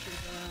pressure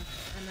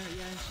Anna.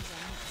 Yeah, she's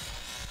out.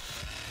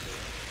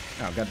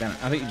 Oh, goddammit.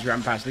 I think you just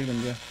ran past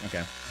Leland, yeah?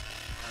 Okay.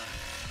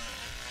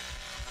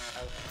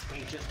 Oh,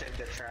 he just did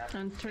the trap.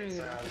 I'm turning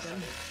it off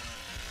again.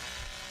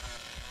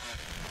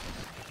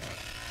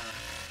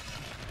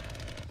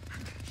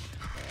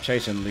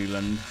 Chasing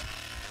Leland.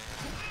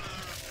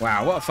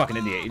 Wow, what a fucking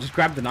idiot. He just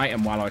grabbed an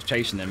item while I was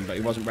chasing him, but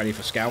he wasn't ready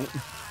for Scout.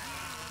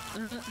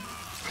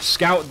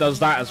 Scout does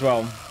that as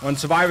well. When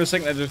survivors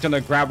think they're just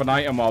gonna grab an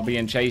item while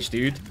being chased,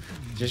 dude,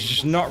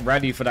 Just not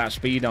ready for that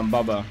speed on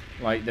Bubba.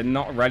 Like, they're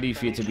not ready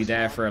for you to be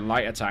there for a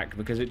light attack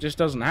because it just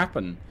doesn't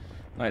happen.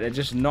 Like, they're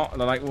just not.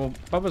 They're like, well,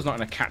 Bubba's not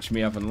going to catch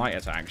me up and light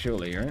attack,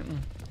 surely, right?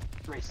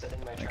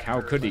 Like,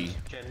 how could he?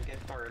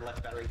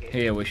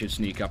 Here, we should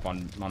sneak up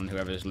on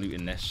whoever's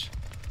looting this.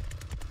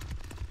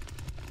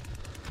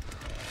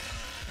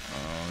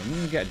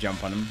 Oh, get a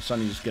jump on him.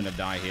 Sonny's going to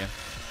die here.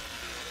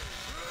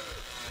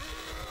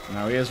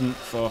 No, he isn't.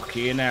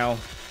 Fucking hell.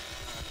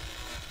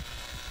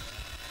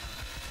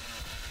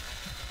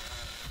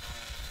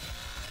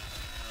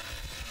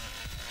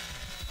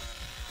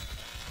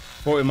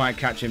 Thought we might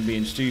catch him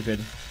being stupid.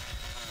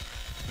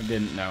 I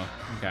didn't know.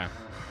 Okay.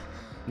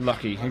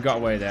 Lucky. He got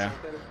away there.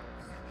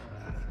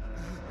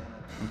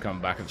 I'm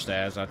coming back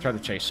upstairs. I tried to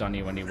chase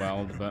Sonny when he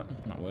welled, but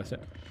not worth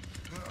it.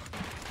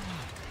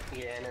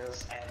 Yeah, and it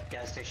was at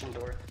gas station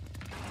door.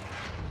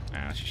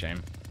 Ah, that's a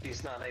shame.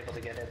 He's not able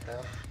to get it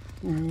though.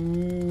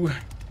 Ooh.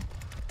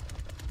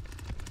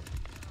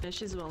 Yeah,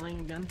 she's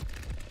welling again.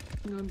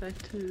 I'm going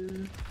back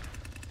to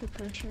the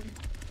pressure.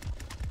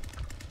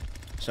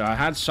 So I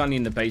had Sonny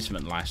in the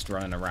basement last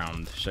running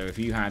around. So if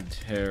you had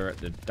her at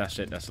the... That's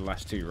it. That's the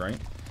last two, right?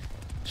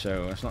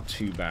 So that's not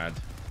too bad.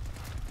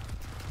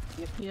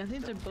 Yeah, I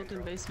think they're both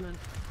in basement.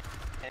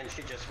 And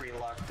she just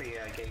relocked the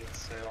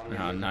gates, so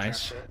I'm Oh,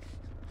 nice.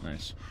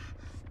 Nice.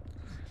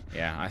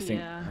 Yeah, I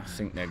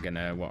think they're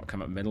gonna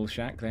come up middle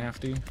shack. They have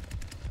to.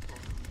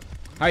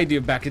 How you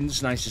doing,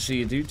 Beckons? Nice to see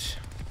you, dude.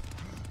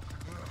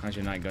 How's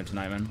your night going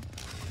tonight, man?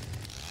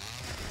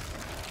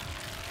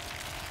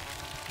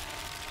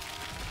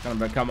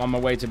 Gonna become on my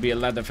way to be a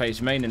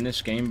Leatherface main in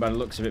this game by the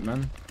looks of it,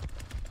 man.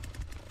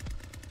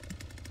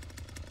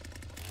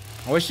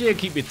 I wish you could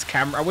keep your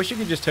camera. I wish you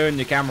could just turn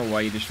your camera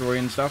while you're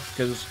destroying stuff,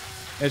 because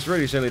it's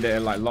really silly that it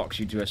like locks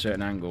you to a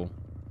certain angle.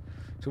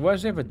 So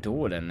where's the other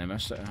door then? They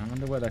must. I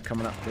wonder where they're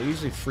coming up. They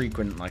usually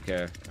frequent like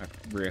a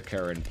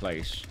reoccurring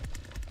place.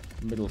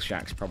 Middle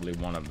shack's probably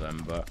one of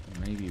them, but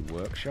maybe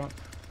workshop.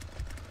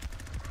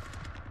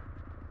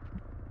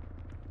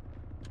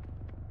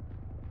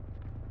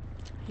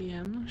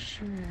 Yeah, I'm not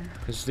sure.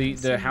 Because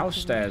the house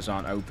stairs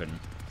aren't open.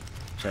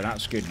 So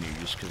that's good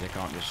news, because they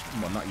can't just...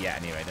 Well, not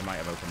yet anyway. They might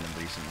have opened them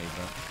recently,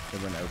 but they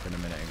weren't open a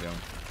minute ago.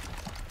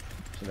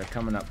 So they're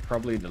coming up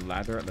probably the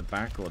ladder at the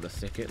back, or the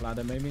thicket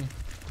ladder, maybe?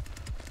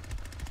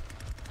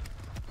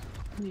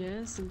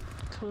 Yes, I'm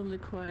totally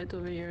quiet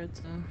over here at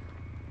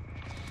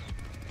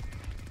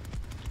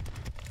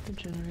the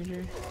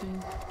generator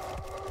thing.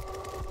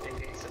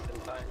 Gates have been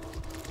fine.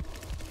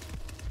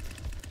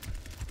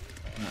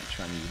 I'm not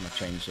trying to use my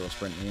chainsaw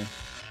sprint here.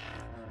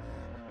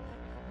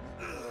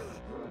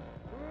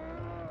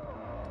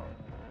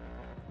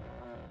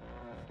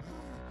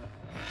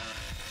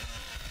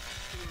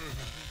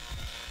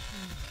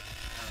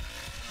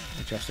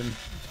 Interesting.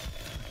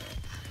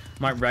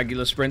 Might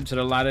regular sprint to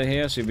the ladder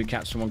here, see if we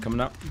catch someone coming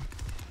up.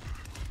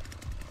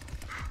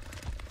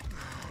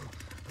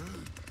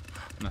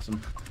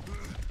 Nothing.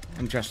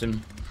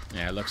 Interesting.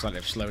 Yeah, it looks like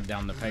they've slowed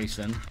down the pace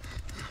then.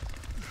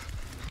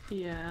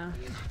 Yeah.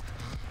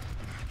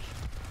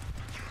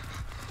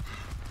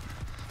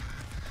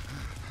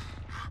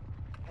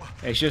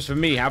 It's just for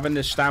me, having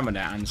the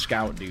stamina and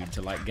scout dude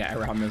to like get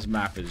around this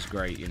map is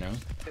great, you know?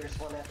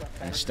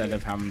 Instead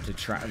of having to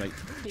try like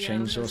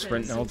chainsaw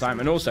sprint the whole time.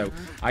 And also,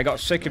 I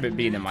got sick of it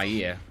being in my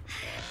ear.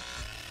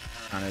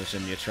 And it was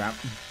in your trap.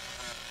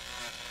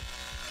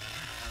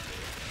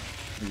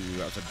 Ooh,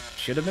 that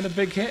should have been a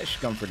big hit.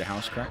 She's gone through the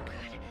house crack.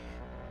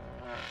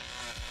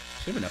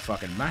 Should have been a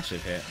fucking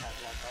massive hit.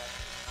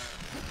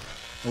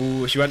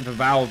 Ooh, she went for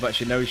Val, but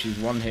she knows she's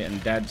one hit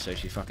and dead, so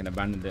she fucking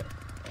abandoned it.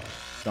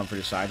 Gone for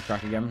the side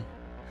crack again.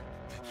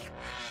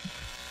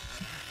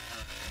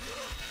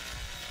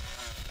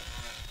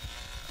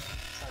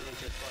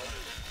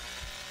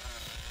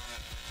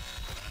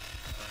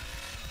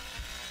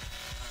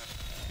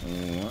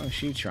 Ooh, what was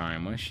she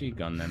trying? Where's she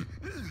gone then?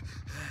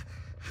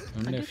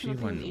 I wonder if she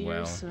went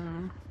well.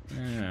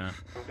 Yeah.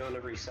 I'm going to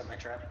reset my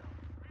trap.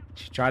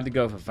 She tried to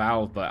go for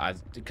Val, but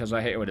because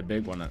I hit her with a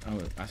big one.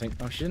 I think.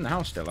 Oh, she's in the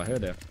house still. I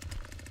heard her.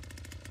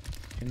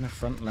 In the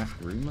front left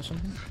room or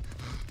something.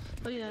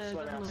 Oh yeah, Just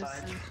went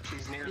outside.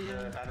 She's near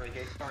the battery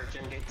gate or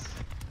gym gates.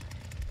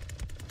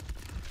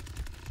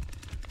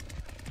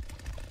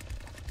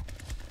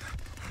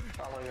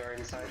 Following her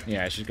inside.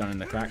 Yeah, she's gone in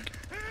the crack.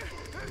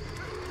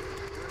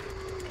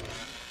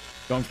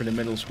 Going for the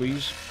middle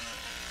squeeze.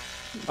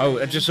 Oh,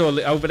 I just saw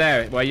over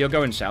there where you're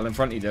going, Sal. In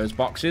front of you, those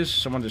boxes.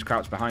 Someone just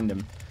crouched behind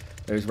them.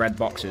 Those red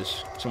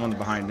boxes. Someone's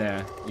behind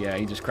there. Yeah,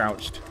 he just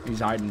crouched. He's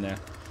hiding there.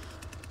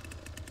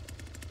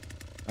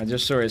 I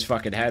just saw his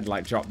fucking head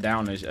like drop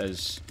down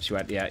as she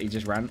went. Yeah, he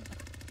just ran.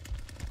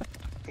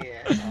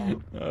 Yeah.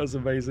 That was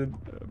amazing.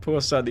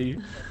 Poor Sonny.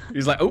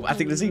 He's like, oh, I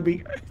think the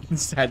ZB.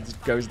 His head just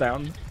goes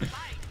down.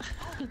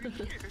 Alright,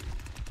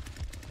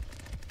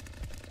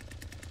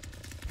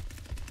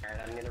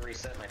 I'm gonna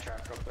reset my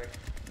trap real quick.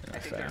 I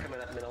think they're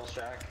coming up middle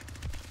shack.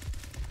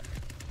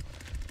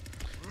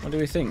 What do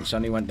we think?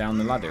 Sonny went down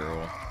the ladder,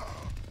 or?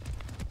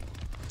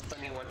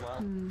 Sonny went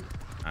well.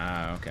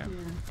 Ah, okay.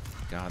 Yeah.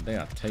 God, they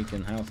are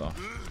taking health off.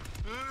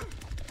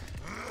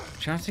 I'm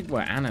trying to think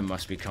where Anna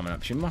must be coming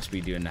up. She must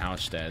be doing the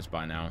house stairs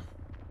by now.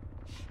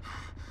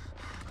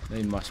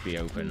 They must be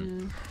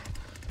open.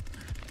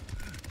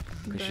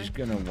 Because she's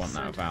going to want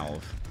that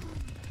valve.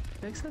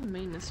 Except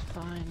main is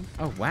fine.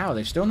 Oh, wow.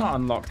 They've still not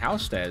unlocked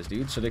house stairs,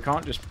 dude. So they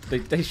can't just...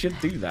 They should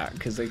do that.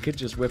 Because they could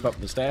just whip up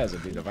the stairs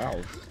and do the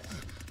valve.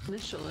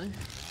 Literally.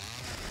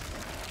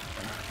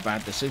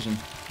 Bad decision.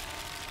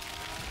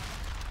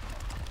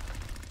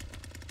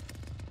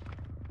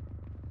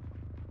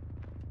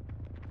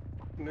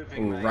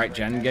 Ooh, right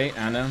gen gate,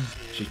 Anna.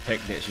 She's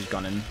picked it, she's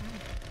gone in.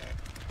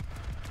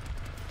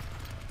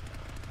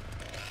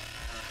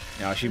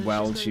 Yeah, she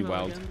welds.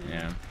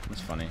 Yeah,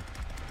 that's funny.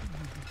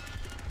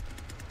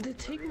 They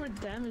take more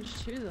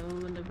damage too, though,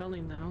 when they're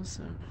welding now,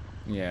 so...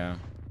 Yeah.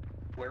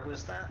 Where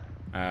was that?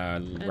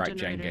 Right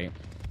gen gate.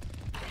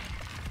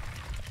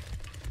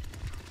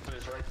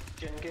 Was right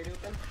gen gate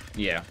open?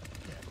 Yeah.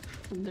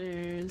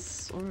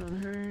 There's ore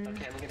on her.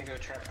 Okay, I'm gonna go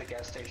trap the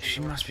gas station. She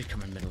must be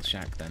coming middle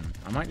shack then.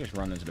 I might just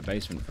run into the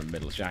basement from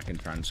middle shack and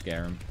try and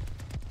scare him.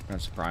 Try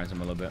and surprise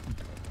him a little bit.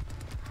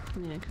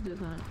 Yeah, I could do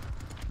that.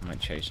 I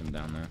might chase him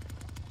down there.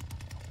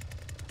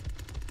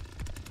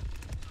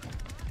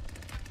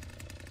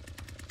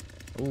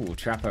 Ooh,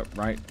 trap up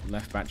right,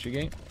 left battery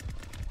gate.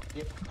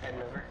 Yep,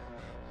 heading over.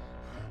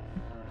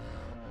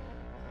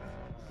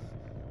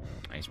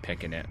 He's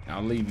picking it.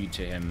 I'll leave you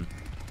to him.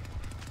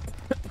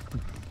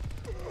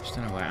 Just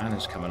don't know where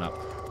Anna's coming up.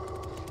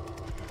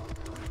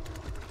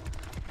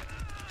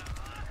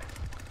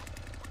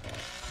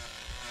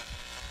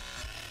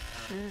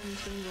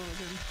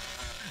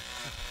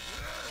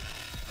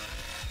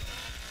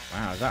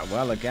 Wow, is that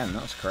well again?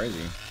 That's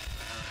crazy.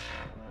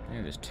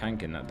 Yeah, just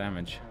tanking that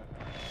damage.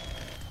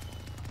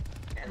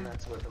 And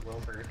that's with the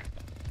Wilbur.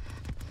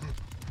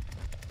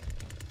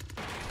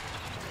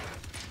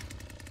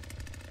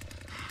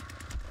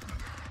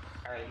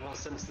 Alright, well,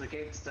 since the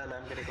gate's done,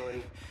 I'm gonna go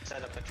and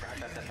set up a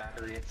trap at the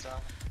battery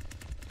itself.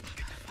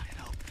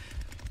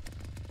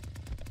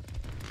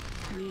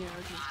 Yeah,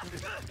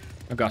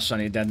 I've got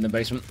Sonny dead in the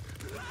basement.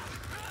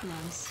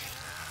 nice.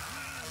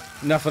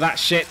 Enough of that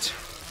shit.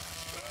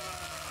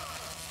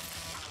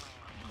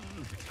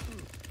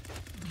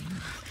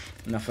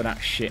 Enough of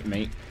that shit,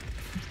 mate.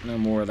 No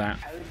more of that.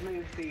 I would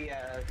move the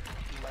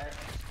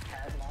left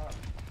padlock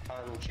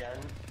on Jen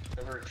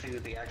over to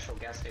the actual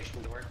gas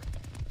station door.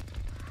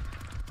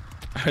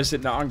 Is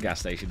it not on gas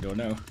station door?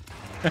 No.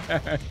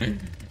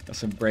 That's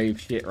some brave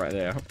shit right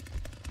there.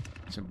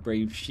 Some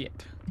brave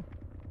shit.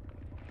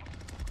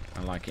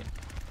 I like it.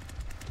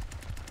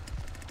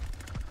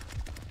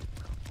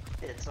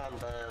 It's on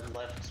the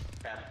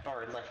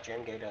left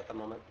gen gate at the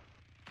moment.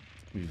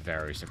 I'd be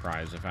very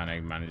surprised if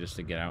Anna manages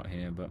to get out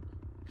here, but...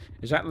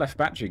 Is that left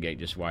battery gate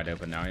just wide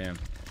open now? Yeah.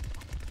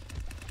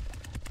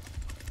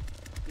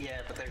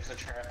 Yeah, but there's a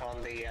trap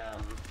on the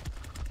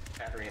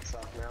battery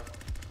itself now.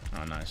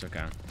 Oh, nice. Okay.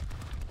 I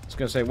was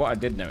gonna say, what I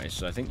did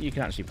notice, I think you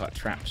can actually put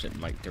traps in,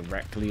 like,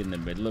 directly in the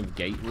middle of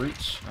gate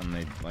routes, and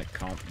they, like,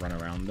 can't run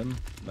around them,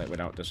 like,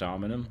 without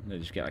disarming them. They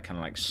just get, like, kind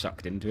of, like,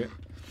 sucked into it.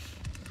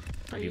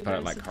 Like, you put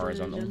it, like,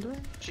 horizontal.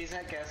 She's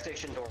at gas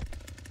station door.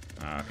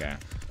 Oh, okay.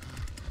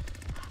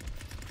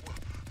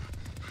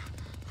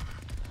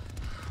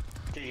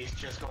 She's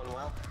just going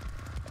well.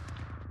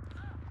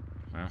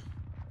 Wow.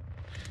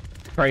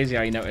 Crazy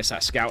how you notice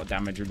that scout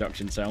damage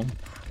reduction cell.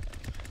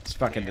 It's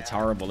fucking, it's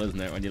horrible, isn't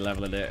it, when you're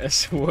leveling it?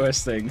 It's the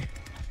worst thing.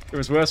 It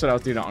was worse when I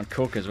was doing it on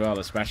Cook as well,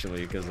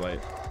 especially, because, like,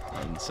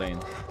 that's insane.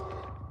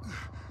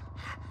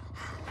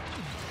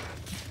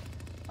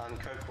 On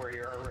Cook, where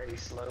you're already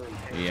slow and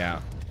pain.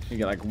 Yeah. You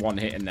get, like, one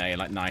hit in there, you're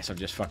like, nice, I've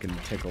just fucking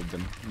tickled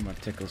them with my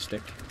tickle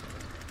stick.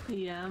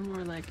 Yeah,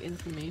 more like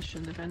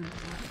information, depending.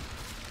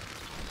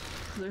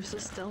 They're so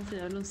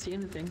stealthy, I don't see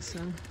anything, so...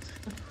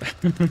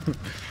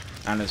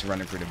 Anna's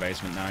running through the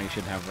basement now, you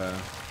should have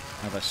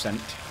a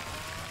scent.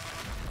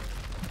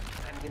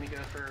 I'm gonna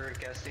go for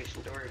gas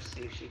station door to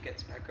see if she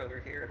gets back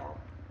over here at all.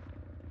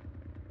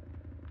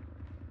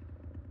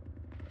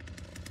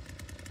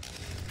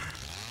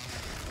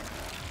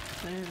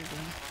 There we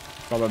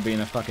go. Bubba being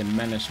a fucking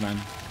menace, man.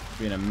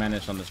 Being a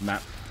menace on this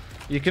map.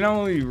 You can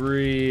only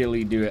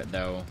really do it,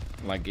 though,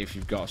 like, if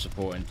you've got a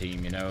supporting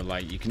team, you know?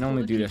 Like, you can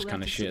only do this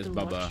kind of shit as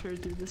Bubba.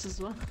 Do this as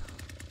well.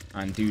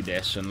 And do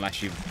this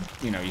unless you've,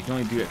 you know, you can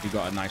only do it if you've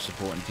got a nice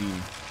supporting team.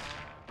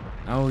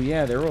 Oh,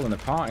 yeah, they're all in the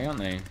party, aren't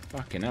they?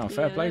 Fucking hell,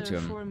 fair play to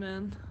them. 4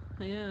 men.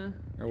 Yeah.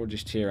 They're all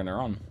just cheering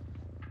her on.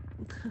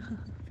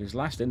 She's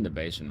last in the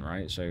basement,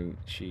 right? So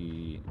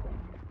she...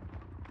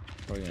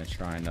 Probably gonna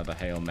try another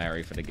Hail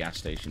Mary for the gas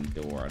station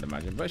door, I'd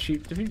imagine. But she,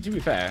 to be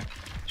fair,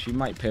 she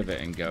might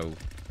pivot and go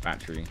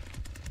battery.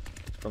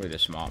 It's probably the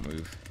smart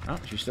move. Oh,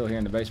 she's still here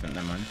in the basement,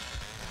 never mind.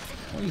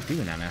 What are you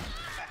doing, Anna?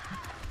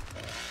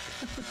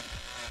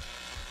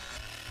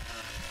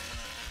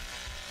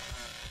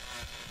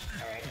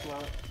 Alright,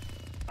 well,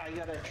 I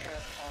got a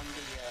trap on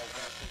the gas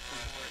station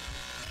door.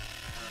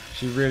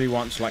 She really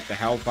wants, like, the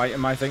health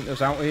item, I think,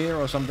 that's out here,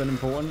 or something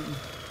important.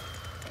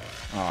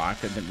 Oh, I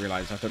didn't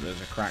realize. I thought there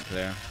was a crack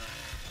there.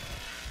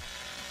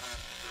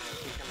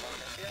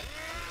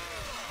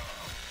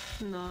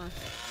 No,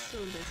 so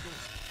different.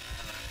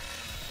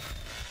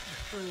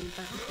 Running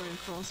back and forth in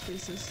crawl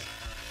spaces.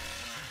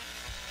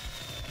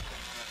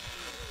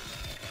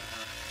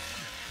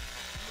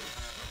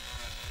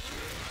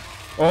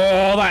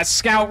 Oh, that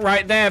scout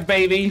right there,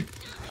 baby.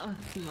 Oh,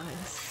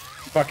 nice.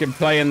 Fucking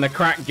playing the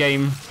crack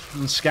game,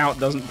 and Scout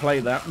doesn't play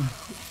that.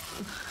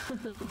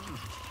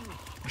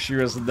 She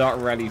was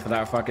not ready for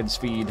that fucking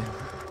speed.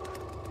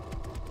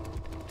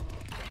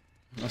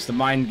 That's the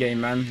mind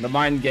game, man. The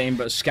mind game,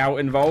 but Scout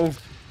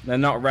involved. They're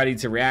not ready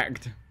to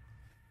react.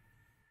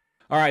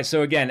 Alright,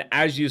 so again,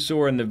 as you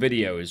saw in the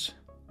videos,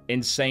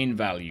 insane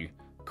value.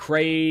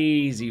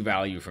 Crazy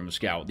value from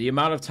Scout. The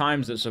amount of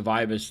times that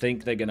survivors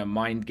think they're going to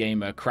mind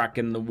game a crack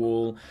in the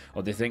wall,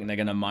 or they think they're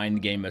going to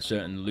mind game a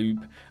certain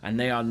loop, and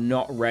they are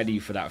not ready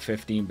for that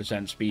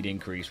 15% speed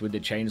increase with the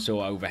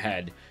chainsaw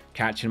overhead,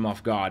 catching them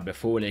off guard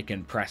before they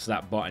can press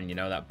that button. You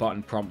know, that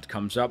button prompt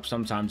comes up.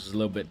 Sometimes it's a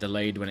little bit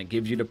delayed when it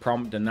gives you the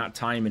prompt, and that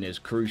timing is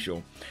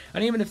crucial.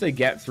 And even if they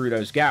get through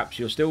those gaps,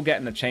 you're still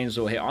getting a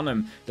chainsaw hit on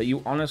them that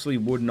you honestly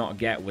would not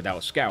get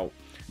without Scout.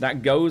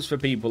 That goes for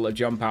people that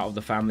jump out of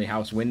the family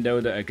house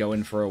window, that are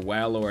going for a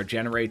well or a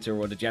generator,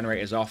 or the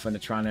generator's off and they're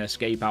trying to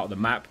escape out of the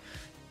map.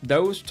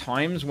 Those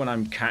times when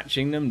I'm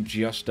catching them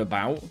just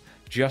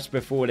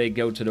before they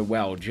go to the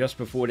well, just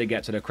before they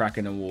get to the crack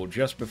in the wall,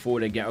 just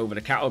before they get over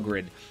the cattle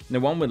grid. And the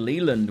one with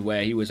Leland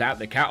where he was at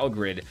the cattle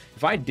grid,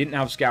 if I didn't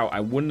have Scout, I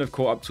wouldn't have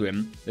caught up to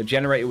him. The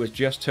generator was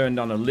just turned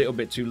on a little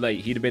bit too late.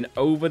 He'd have been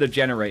over the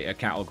generator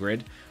cattle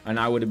grid, and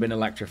I would have been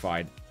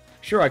electrified.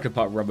 Sure, I could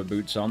put rubber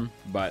boots on,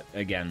 but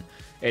again,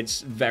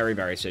 it's very,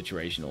 very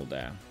situational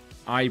there.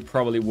 I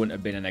probably wouldn't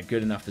have been in a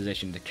good enough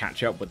position to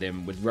catch up with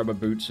him with rubber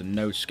boots and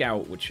no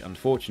Scout, which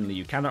unfortunately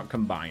you cannot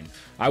combine.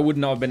 I would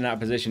not have been in that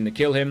position to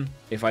kill him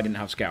if I didn't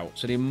have Scout.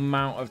 So the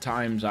amount of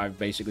times I've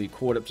basically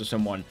caught up to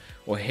someone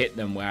or hit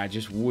them where I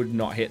just would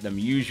not hit them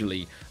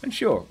usually, and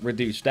sure,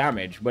 reduce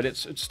damage, but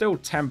it's still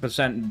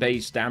 10%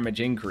 base damage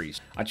increase.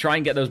 I try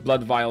and get those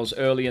blood vials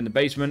early in the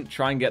basement,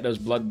 try and get those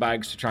blood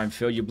bags to try and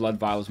fill your blood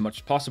vial as much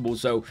as possible,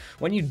 so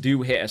when you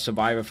do hit a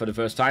survivor for the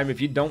first time, if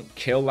you don't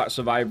kill that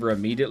survivor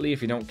immediately,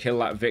 if you don't kill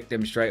that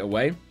victim straight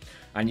away,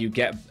 and you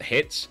get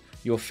hits,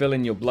 you'll fill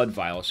in your blood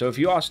vial. So if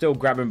you are still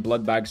grabbing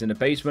blood bags in the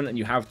basement and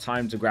you have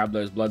time to grab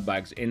those blood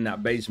bags in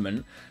that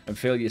basement and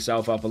fill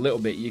yourself up a little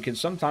bit, you can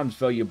sometimes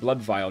fill your blood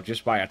vial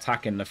just by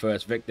attacking the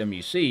first victim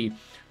you see,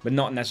 but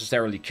not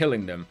necessarily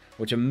killing them,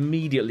 which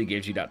immediately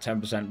gives you that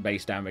 10%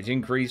 base damage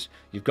increase.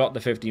 You've got the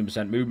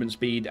 15% movement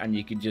speed, and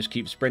you can just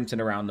keep sprinting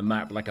around the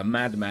map like a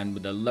madman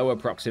with a lower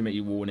proximity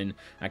warning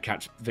and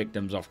catch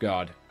victims off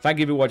guard. Thank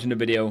you for watching the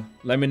video.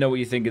 Let me know what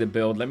you think of the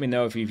build. Let me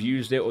know if you've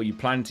used it or you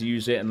plan to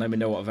use it, and let me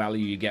know what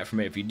value you get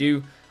from it if you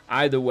do.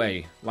 Either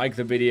way, like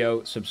the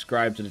video,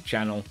 subscribe to the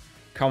channel,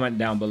 comment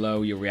down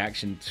below your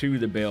reaction to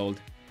the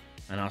build,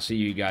 and I'll see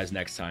you guys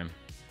next time.